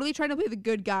 Like totally trying to play the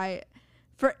good guy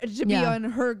to be on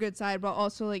her good side, but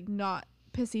also like not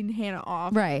pissing Hannah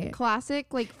off. Right. Classic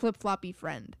like flip-floppy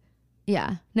friend.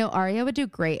 Yeah. No, Aria would do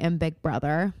great in Big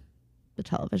Brother, the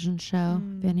television show.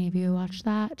 If any of you watch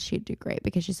that, she'd do great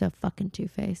because she's so fucking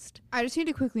two-faced. I just need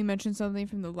to quickly mention something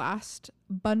from the last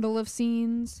bundle of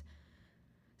scenes.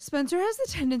 Spencer has the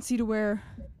tendency to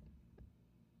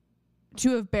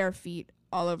have bare feet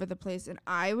all over the place, and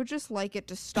I would just like it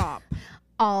to stop.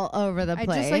 All over the place.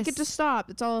 I just like it to stop.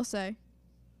 That's all I'll say.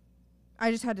 I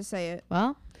just had to say it.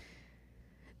 Well,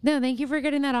 no, thank you for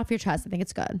getting that off your chest. I think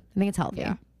it's good. I think it's healthy.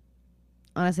 Yeah.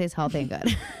 Honestly, it's healthy and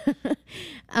good.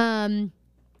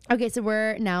 Okay, so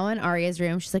we're now in Aria's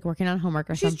room. She's like working on homework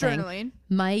or something. She's journaling.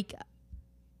 Mike.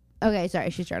 Okay, sorry,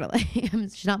 she's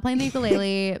journaling. She's not playing the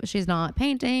ukulele. She's not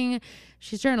painting.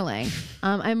 She's journaling.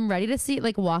 I'm ready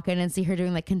to walk in and see her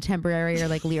doing like contemporary or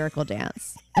like lyrical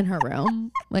dance in her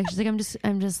room. Like she's like, I'm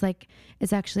just like,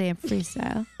 it's actually a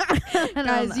freestyle.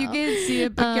 Guys, you can't see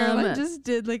it, but Caroline just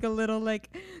did like a little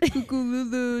like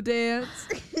cuckoo-lulu dance.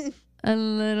 A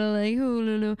little like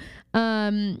hululu.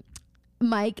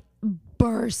 Mike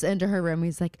bursts into her room.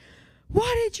 He's like,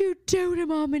 what did you do to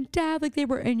mom and dad? Like they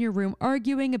were in your room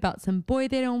arguing about some boy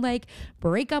they don't like.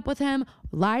 Break up with him,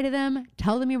 lie to them,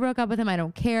 tell them you broke up with him. I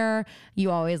don't care.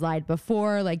 You always lied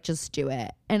before. Like just do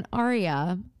it. And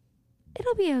Aria,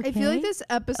 it'll be okay. I feel like this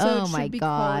episode should be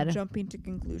called Jumping to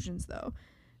Conclusions though.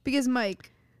 Because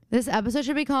Mike. This episode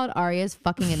should be called Aria's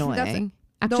fucking annoying.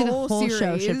 Actually, the whole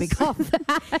show should be called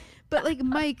that. But like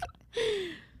Mike,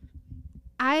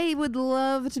 I would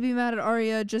love to be mad at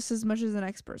Aria just as much as the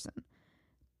next person.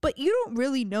 But you don't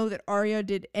really know that Aria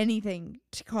did anything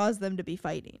to cause them to be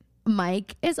fighting.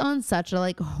 Mike is on such a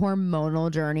like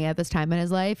hormonal journey at this time in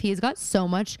his life. He's got so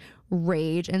much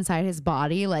rage inside his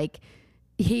body. Like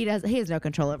he has no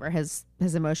control over his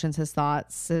emotions, his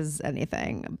thoughts, his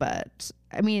anything. But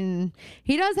I mean,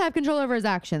 he does have control over his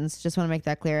actions. Just want to make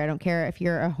that clear. I don't care if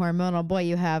you're a hormonal boy,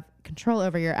 you have control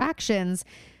over your actions.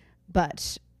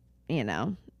 But, you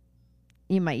know,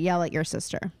 you might yell at your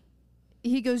sister.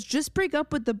 He goes, just break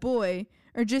up with the boy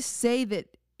or just say that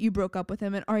you broke up with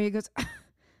him. And Aria goes,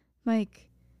 Mike,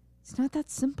 it's not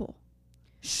that simple.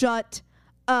 Shut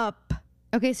up.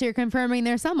 Okay, so you're confirming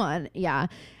there's someone. Yeah.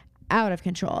 Out of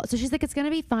control. So she's like, it's going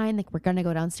to be fine. Like, we're going to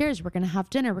go downstairs. We're going to have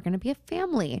dinner. We're going to be a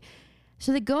family.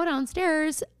 So they go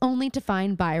downstairs only to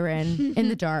find Byron in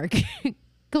the dark,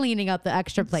 cleaning up the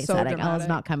extra plate setting. Ella's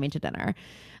not coming to dinner.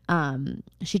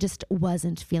 She just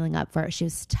wasn't feeling up for it. She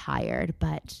was tired,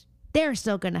 but they're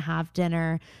still going to have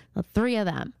dinner. The three of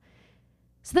them.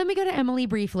 So then we go to Emily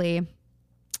briefly.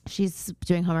 She's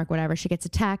doing homework, whatever. She gets a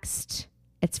text.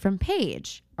 It's from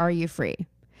Paige. Are you free?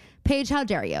 Paige, how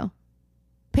dare you?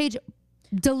 Paige,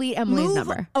 delete Emily's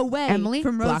number. Away Emily,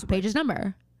 from block Rosewood. Paige's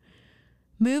number.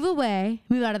 Move away.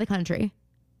 Move out of the country.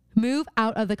 Move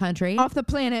out of the country. Off the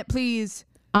planet, please.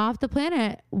 Off the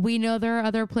planet. We know there are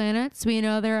other planets. We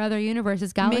know there are other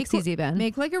universes, galaxies even.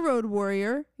 Make like a road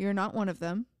warrior. You're not one of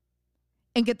them.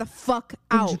 And get the fuck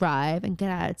out. And drive and get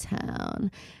out of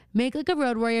town. Make like a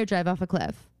road warrior, drive off a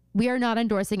cliff. We are not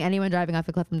endorsing anyone driving off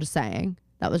a cliff. I'm just saying.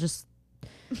 That was just...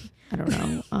 I don't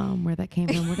know where that came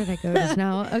from. Where did I go just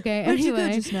now? Okay, Where'd anyway. you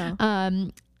go just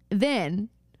now? Then...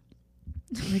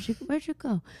 Where'd you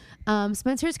go?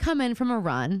 Spencer's come in from a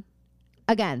run.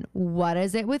 Again, what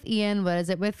is it with Ian? What is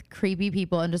it with creepy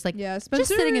people and just like just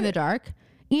sitting in the dark?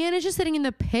 Ian is just sitting in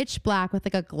the pitch black with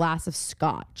like a glass of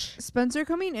scotch. Spencer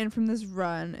coming in from this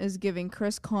run is giving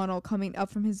Chris Connell coming up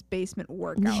from his basement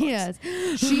workouts. Yes.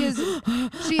 She is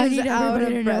I need out everybody of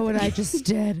to know breath. what I just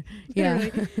did. Yeah.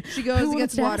 She goes and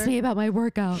gets to water. ask me about my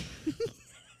workout.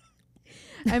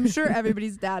 I'm sure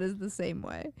everybody's dad is the same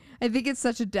way. I think it's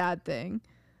such a dad thing.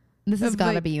 This has got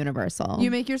to like, be universal.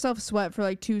 You make yourself sweat for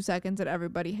like 2 seconds and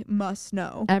everybody must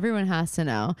know. Everyone has to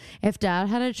know. If dad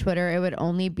had a Twitter, it would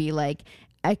only be like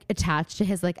attached to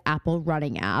his like Apple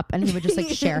running app, and he would just like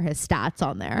share his stats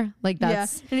on there. Like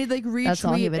that's and he'd like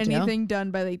retweet do. anything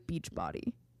done by like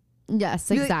Beachbody. Yes,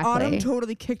 Be exactly. Like, Autumn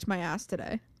totally kicked my ass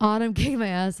today. Autumn kicked my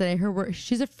ass today. Her work,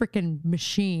 she's a freaking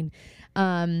machine.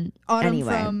 Autumn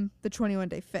anyway. from the 21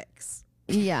 Day Fix.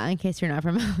 Yeah, in case you're not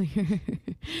familiar.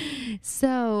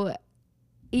 So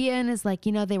Ian is like,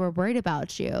 they were worried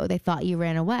about you. They thought you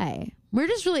ran away. We're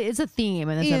just really, it's a theme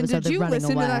in this Ian, episode. did you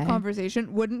listen away. to that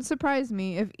conversation? Wouldn't surprise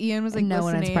me if Ian was like, no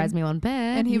one surprised me one bit.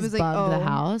 And he was like, bugged the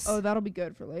house. Oh, that'll be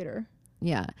good for later.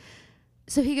 Yeah.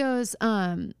 So he goes,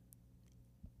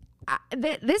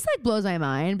 this like blows my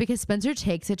mind because Spencer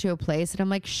takes it to a place and I'm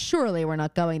like, surely we're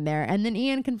not going there. And then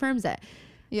Ian confirms it.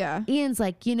 Yeah. Ian's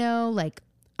like, like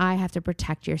I have to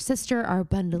protect your sister, our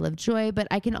bundle of joy, but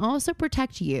I can also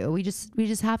protect you. We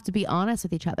just have to be honest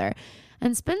with each other.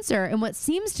 And Spencer, in what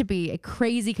seems to be a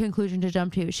crazy conclusion to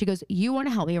jump to, she goes, you want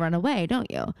to help me run away, don't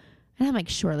you? And I'm like,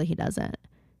 surely he doesn't.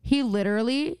 He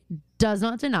literally does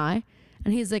not deny.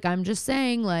 And he's like, I'm just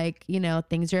saying, like,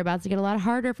 things are about to get a lot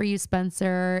harder for you,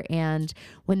 Spencer. And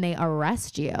when they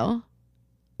arrest you,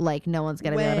 like, no one's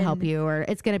going to be able to help you, or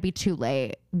it's going to be too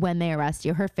late when they arrest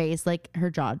you. Her face, like, her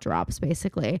jaw drops,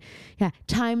 basically. Yeah,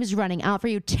 time is running out for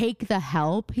you. Take the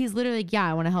help. He's literally like, yeah,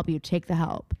 I want to help you. Take the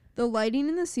help. The lighting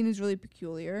in the scene is really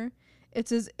peculiar.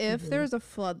 It's as if there's a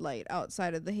floodlight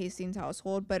outside of the Hastings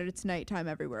household, but it's nighttime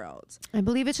everywhere else. I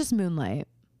believe it's just moonlight.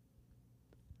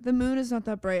 The moon is not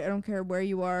that bright. I don't care where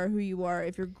you are, who you are.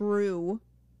 If you're Gru,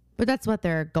 But that's what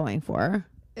they're going for.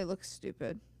 it looks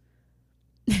stupid.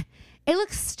 It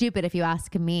looks stupid if you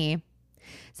ask me.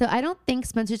 So I don't think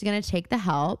Spencer's going to take the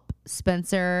help.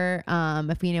 Spencer,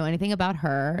 if we know anything about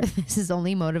her, this is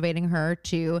only motivating her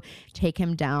to take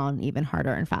him down even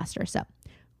harder and faster. So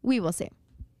we will see.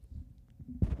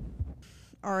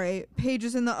 All right. Paige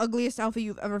is in the ugliest outfit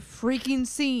you've ever freaking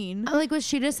seen. Like, was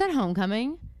she just at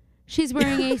homecoming? She's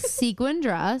wearing a sequin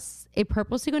dress, a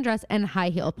purple sequin dress, and high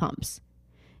heel pumps.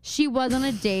 She was on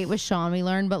a date with Sean, we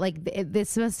learned, but like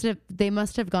they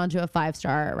must have gone to a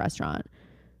 5-star restaurant.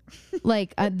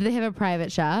 Like, they have a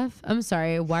private chef. I'm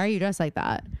sorry. Why are you dressed like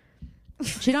that?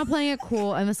 She's not playing it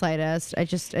cool in the slightest. It's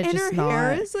just her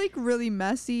hair is like really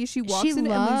messy. She walks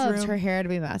into Emily's room. Her hair to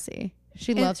be messy.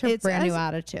 She loves her brand new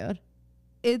attitude.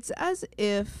 It's as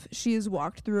if she has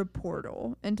walked through a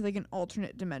portal into like an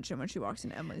alternate dimension when she walks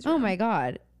into Emily's room. Oh my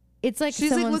God. It's like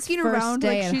she's like looking around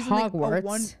like she's in like Hogwarts. a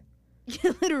one.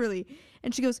 Yeah, literally.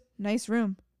 And she goes, nice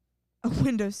room. A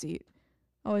window seat.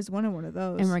 Always wanted one of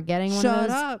those. And we're getting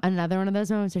another one of those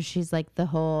moments where she's like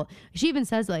she even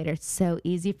says later, it's so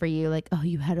easy for you. Like, oh,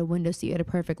 you had a window seat, you had a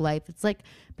perfect life. It's like,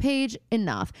 Paige,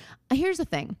 enough. Here's the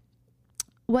thing.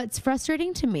 What's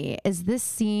frustrating to me is this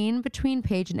scene between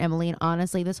Paige and Emily, and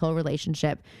honestly, this whole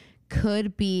relationship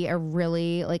could be a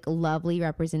really like lovely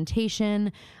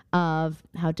representation of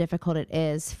how difficult it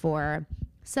is for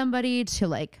somebody to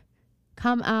like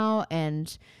come out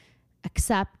and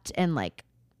accept and like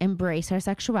embrace our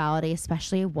sexuality,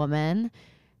 especially a woman.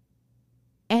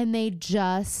 And they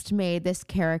just made this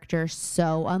character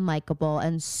so unlikable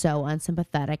and so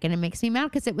unsympathetic. And it makes me mad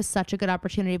because it was such a good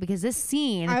opportunity, because this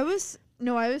scene. I was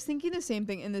thinking the same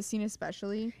thing in this scene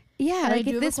especially. Yeah, and like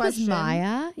if this was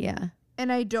Maya. Yeah.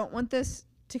 And I don't want this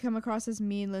to come across as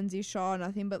mean. Lindsay Shaw,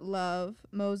 nothing but love.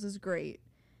 Mose is great.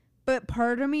 But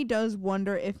part of me does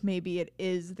wonder if maybe it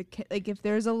is like if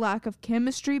there's a lack of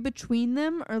chemistry between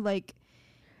them, or like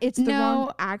it's the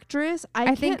wrong actress.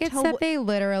 I think it's that they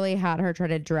literally had her try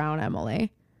to drown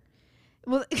Emily.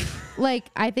 Well, like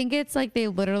I think it's like they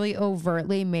literally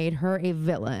overtly made her a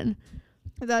villain.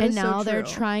 And now they're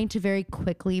trying to very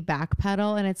quickly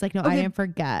backpedal, and it's like, no, I didn't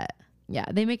forget. Yeah,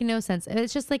 they make no sense.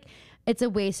 It's just like it's a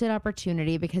wasted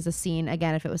opportunity, because a scene,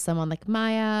 again, if it was someone like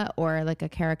Maya or like a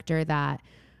character that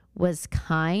was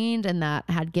kind and that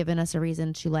had given us a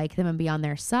reason to like them and be on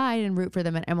their side and root for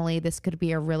them and Emily, this could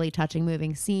be a really touching,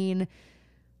 moving scene.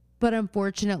 But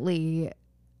unfortunately,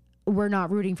 we're not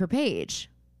rooting for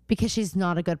Paige because she's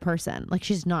not a good person. Like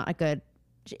she's not a good,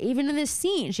 even in this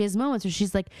scene, she has moments where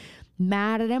she's like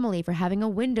mad at Emily for having a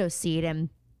window seat, and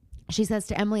she says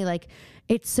to Emily, like,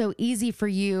 it's so easy for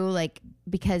you, like,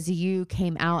 because you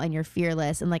came out and you're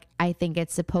fearless. And like, I think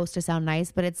it's supposed to sound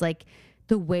nice, but it's like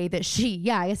the way that I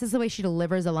guess it's the way she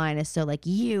delivers a line is so like,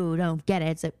 you don't get it.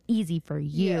 It's so easy for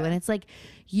you. Yeah. And it's like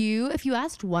if you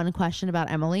asked one question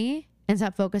about Emily and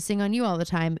stopped focusing on you all the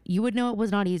time, you would know it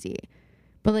was not easy.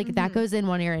 But like that goes in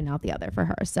one ear and out the other for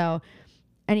her. So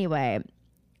anyway,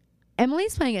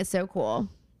 Emily's playing it so cool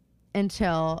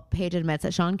until Paige admits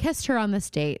that Sean kissed her on this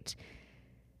date.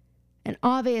 And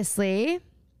obviously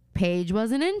Paige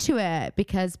wasn't into it,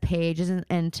 because Paige isn't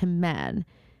into men.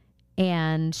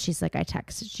 And she's like, I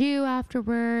texted you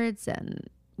afterwards and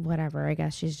whatever. I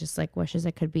guess she's just like wishes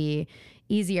it could be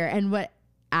easier. And what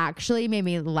actually made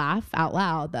me laugh out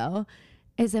loud, though,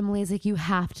 is Emily's like, you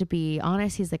have to be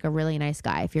honest. He's like a really nice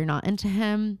guy. If you're not into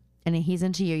him and he's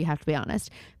into you, you have to be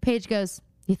honest. Paige goes,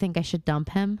 you think I should dump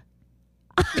him?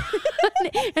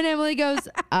 And Emily goes,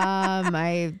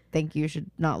 I think you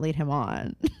should not lead him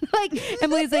on. Like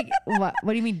Emily's like, what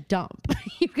do you mean dump?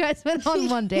 You guys went on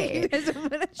one date.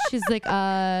 She's like,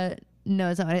 no,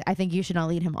 it's not. I think you should not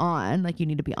lead him on. Like, you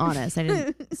need to be honest. I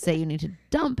didn't say you need to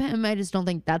dump him. I just don't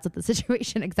think that's what the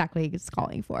situation exactly is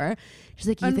calling for. She's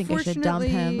like, you think I should dump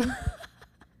him?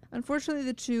 Unfortunately,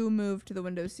 the two moved to the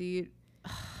window seat.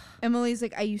 Emily's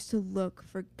like, I used to look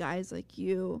for guys like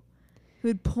you who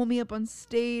would pull me up on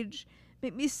stage,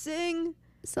 make me sing.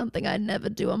 Something I'd never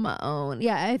do on my own.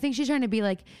 Yeah, I think she's trying to be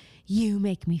like, you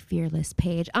make me fearless,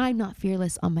 Paige. I'm not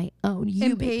fearless on my own. You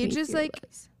and Paige is like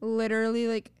literally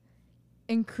like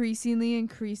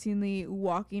increasingly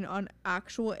walking on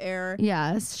actual air.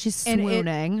 Yes, she's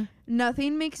swooning.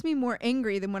 Nothing makes me more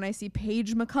angry than when I see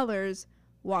Paige McCullers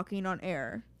walking on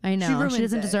air. I know. She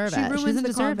doesn't deserve it. She doesn't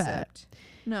deserve it.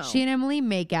 No. She and Emily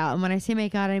make out. And when I say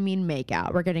make out, I mean make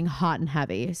out. We're getting hot and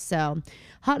heavy. So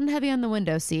hot and heavy on the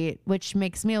window seat, which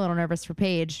makes me a little nervous for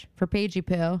Paige, for Paigey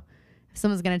Poo. If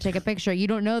someone's going to take a picture, you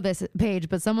don't know this, Paige,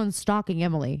 but someone's stalking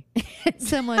Emily.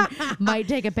 Someone might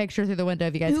take a picture through the window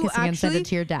of you guys kissing and send it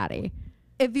to your daddy.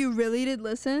 If you really did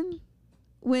listen,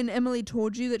 when Emily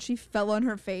told you that she fell on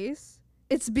her face,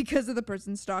 it's because of the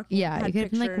person stalking. Yeah, you could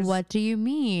have been like, what do you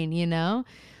mean, you know?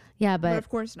 Yeah, but of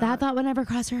course not. That thought would never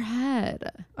cross her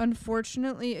head.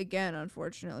 Unfortunately,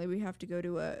 we have to go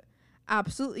to a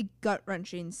absolutely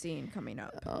gut-wrenching scene coming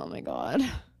up. Oh my God.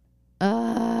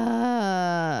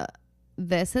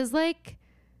 This is like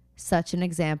such an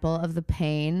example of the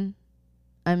pain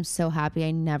I'm so happy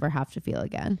I never have to feel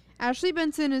again. Ashley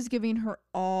Benson is giving her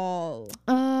all.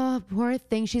 Oh, poor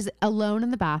thing. She's alone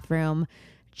in the bathroom,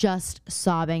 just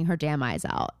sobbing her damn eyes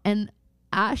out. And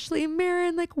Ashley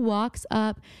Marin like walks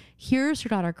up, hears her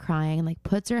daughter crying, and like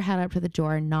puts her head up to the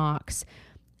door and knocks.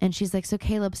 And she's like, so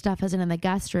Caleb's stuff isn't in the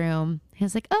guest room.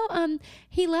 He's like,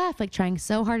 he left, like trying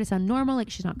so hard to sound normal, like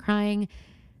she's not crying.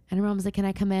 And her mom's like, can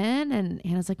I come in? And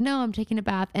Hannah's like, no, I'm taking a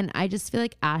bath. And I just feel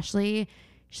like Ashley,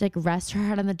 she like rests her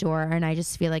head on the door. And I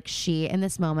just feel like she, in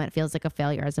this moment, feels like a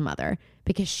failure as a mother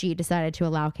because she decided to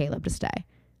allow Caleb to stay,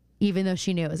 even though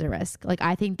she knew it was a risk. Like,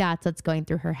 I think that's what's going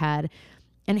through her head.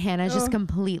 And Hannah's just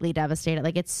completely devastated.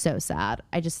 Like, it's so sad.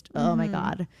 Oh my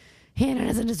God. Hannah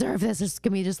doesn't deserve this.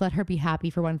 Can we just let her be happy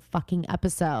for one fucking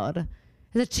episode?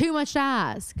 Is it too much to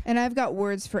ask? And I've got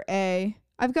words for A.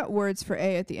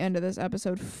 at the end of this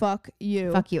episode. Fuck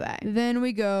you. Fuck you, A. Then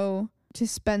we go to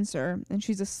Spencer, and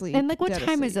she's asleep. And like, what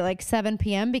time is it? Like 7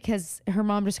 p.m. because her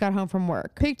mom just got home from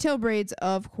work. Pigtail braids,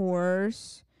 of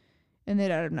course. And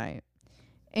they're out of night.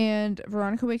 And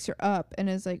Veronica wakes her up and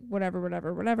is like,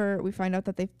 whatever. We find out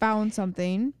that they found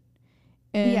something.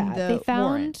 They found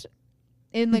warrant.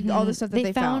 in like all the stuff that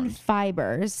they found.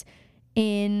 Fibers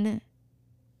in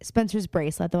Spencer's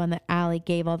bracelet, the one that Allie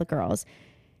gave all the girls.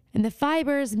 And the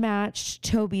fibers matched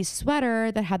Toby's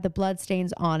sweater that had the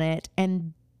bloodstains on it.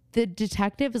 And the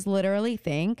detectives literally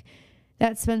think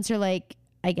that Spencer, like,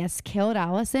 I guess, killed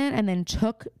Allison and then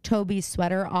took Toby's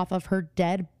sweater off of her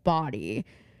dead body.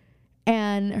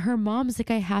 And her mom's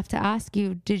like, I have to ask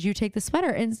you, did you take the sweater?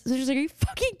 And so she's like, are you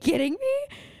fucking kidding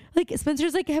me? Like,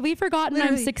 Spencer's like, have we forgotten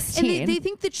literally. I'm 16? And they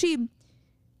think that she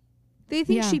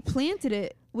planted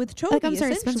it with Toby. Like, I'm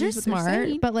sorry, Spencer's smart,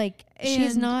 but like,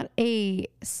 she's not a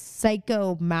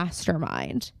psycho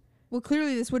mastermind. Well,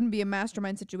 clearly this wouldn't be a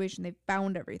mastermind situation. They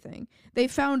found everything. They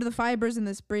found the fibers in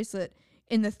this bracelet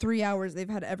in the 3 hours they've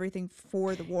had everything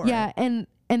for the warrant. Yeah, and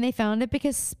they found it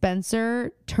because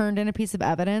Spencer turned in a piece of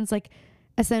evidence, like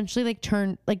essentially like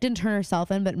didn't turn herself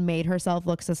in, but made herself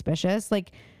look suspicious.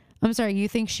 Like, I'm sorry, you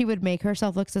think she would make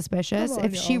herself look suspicious?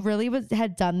 If she really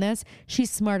had done this, she's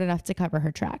smart enough to cover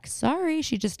her tracks. Sorry,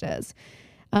 she just is.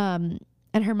 And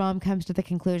her mom comes to the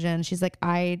conclusion, she's like,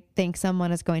 I think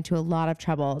someone is going to a lot of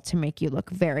trouble to make you look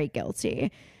very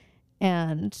guilty.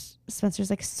 And Spencer's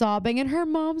like sobbing in her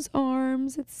mom's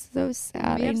arms. It's so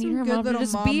sad. I need her mom to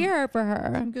just be here for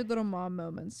her. Some good little mom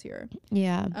moments here.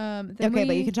 Yeah. Okay,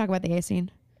 but you can talk about the A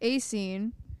scene. A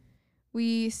scene.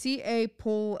 We see A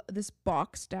pull this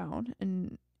box down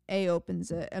and A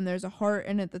opens it and there's a heart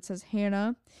in it that says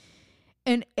Hannah.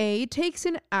 And A takes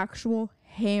an actual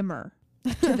hammer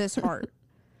to this heart.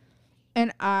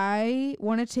 And I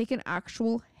want to take an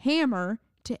actual hammer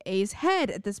to A's head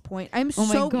at this point. I'm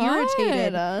so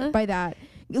irritated by that.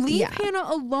 Leave Hannah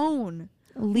alone.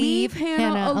 Leave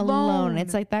Hannah alone.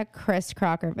 It's like that Chris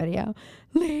Crocker video.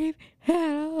 Leave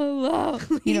Hannah alone.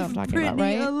 You know what I'm talking about,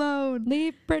 right? Alone.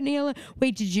 Leave Brittany alone.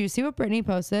 Wait, did you see what Brittany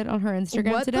posted on her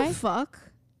Instagram today? What the fuck?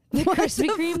 The Krispy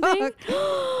Kreme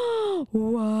thing?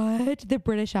 What? The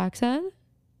British accent?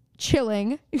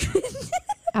 Chilling.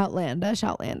 Outlandish.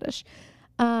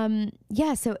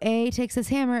 Yeah, so A takes his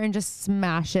hammer and just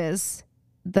smashes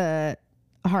the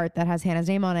heart that has Hannah's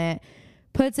name on it,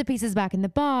 puts the pieces back in the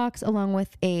box along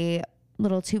with a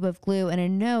little tube of glue and a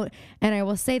note. And I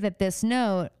will say that this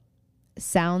note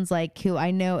sounds like who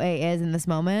I know A is in this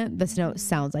moment. This note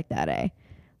sounds like that A.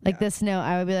 Like this note,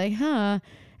 I would be like, huh.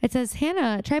 It says,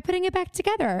 Hannah, try putting it back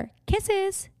together.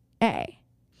 Kisses, A.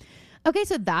 Okay,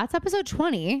 so that's episode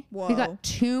 20. Whoa. We've got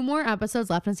 2 more episodes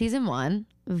left in season 1.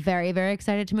 Very, very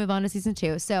excited to move on to season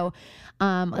 2. So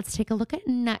let's take a look at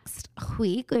next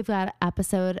week. We've got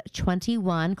episode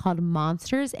 21 called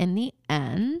Monsters in the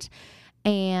End.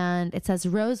 And it says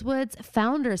Rosewood's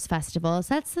Founders Festival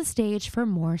sets the stage for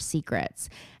more secrets.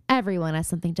 Everyone has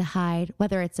something to hide,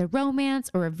 whether it's a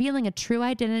romance or revealing a true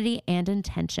identity and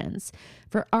intentions.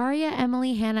 For Arya,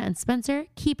 Emily, Hannah, and Spencer,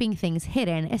 keeping things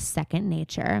hidden is second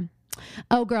nature.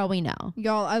 Oh, girl, we know.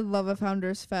 Y'all, I love a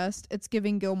Founders Fest. It's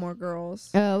giving Gilmore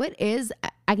Girls. Oh, it is.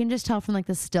 I can just tell from like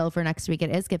the still for next week.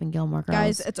 It is giving Gilmore Girls.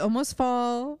 Guys, it's almost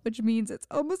fall, which means it's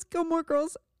almost Gilmore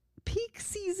Girls peak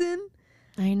season.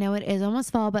 I know it is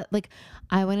almost fall, but like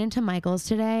I went into Michael's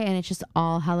today and it's just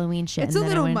all Halloween shit. It's and a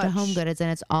then little I went much. to Home Goods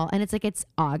and it's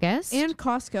August. And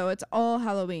Costco, it's all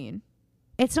Halloween.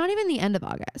 It's not even the end of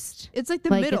August. It's like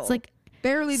the middle. It's like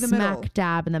barely the middle. Smack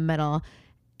dab in the middle.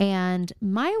 And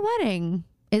my wedding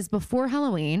is before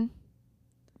Halloween,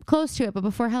 close to it, but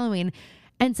before Halloween.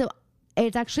 And so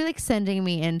it's actually like sending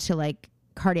me into like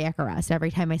cardiac arrest every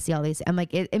time I see all these. I'm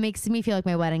like, it makes me feel like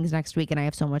my wedding's next week and I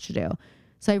have so much to do.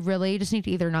 So I really just need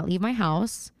to either not leave my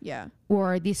house. Yeah.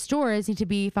 Or these stores need to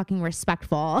be fucking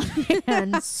respectful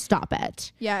and stop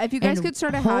it. Yeah. If you guys could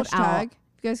start a hashtag.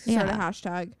 If you guys could start a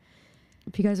hashtag.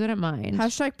 If you guys wouldn't mind.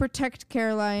 Hashtag protect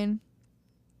Caroline.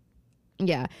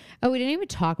 Yeah. Oh, we didn't even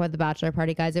talk about the bachelor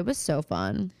party, guys. It was so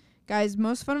fun. Guys,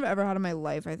 most fun I've ever had in my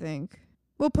life, I think.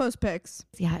 We'll post pics.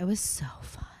 Yeah, it was so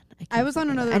fun. I was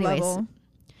on another level.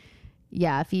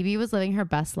 Yeah, Phoebe was living her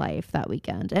best life that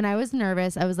weekend. And I was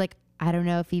nervous. I was like, I don't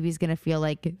know if Phoebe's going to feel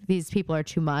like these people are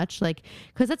too much. Like,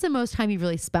 because that's the most time you've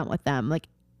really spent with them, like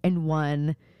in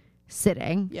one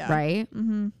sitting, right?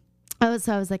 Mm-hmm. I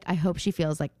was like, I hope she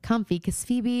feels like comfy because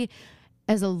Phoebe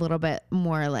is a little bit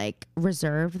more like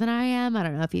reserved than I am. I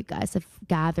don't know if you guys have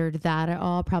gathered that at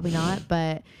all. Probably not,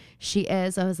 but she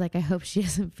is. I was like, I hope she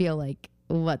doesn't feel like,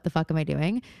 what the fuck am I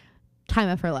doing? Time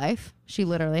of her life. She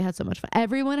literally had so much fun.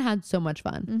 Everyone had so much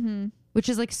fun, mm-hmm. which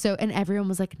is like so, and everyone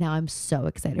was like, now I'm so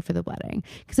excited for the wedding.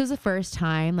 Because it was the first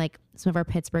time like some of our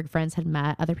Pittsburgh friends had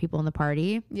met other people in the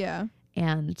party. Yeah.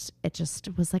 And it just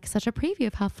was like such a preview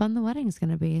of how fun the wedding's going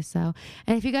to be. So,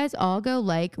 and if you guys all go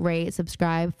like, rate,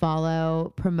 subscribe,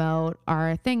 follow, promote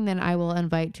our thing, then I will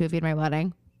invite 2 of you to my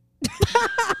wedding.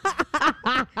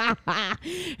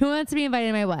 Who wants to be invited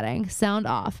to my wedding? Sound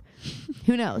off.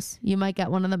 Who knows? You might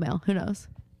get one in the mail. Who knows?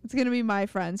 It's going to be my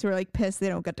friends who are like pissed they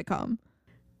don't get to come.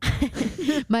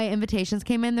 My invitations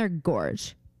came in. They're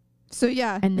gorge. So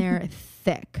yeah. And they're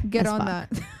thick. Get on that.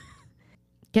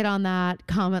 Get on that.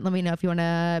 Comment. Let me know if you want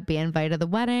to be invited to the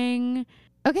wedding.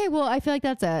 Okay, well, I feel like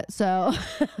that's it. So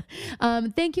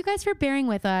thank you guys for bearing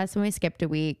with us when we skipped a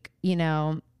week. You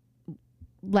know,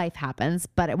 life happens,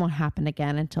 but it won't happen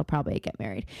again until probably I get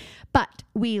married. But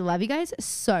we love you guys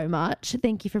so much.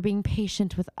 Thank you for being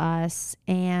patient with us.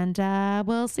 And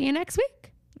we'll see you next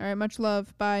week. All right, much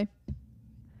love. Bye.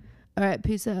 All right,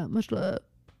 peace out. Much love.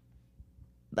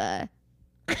 Bye.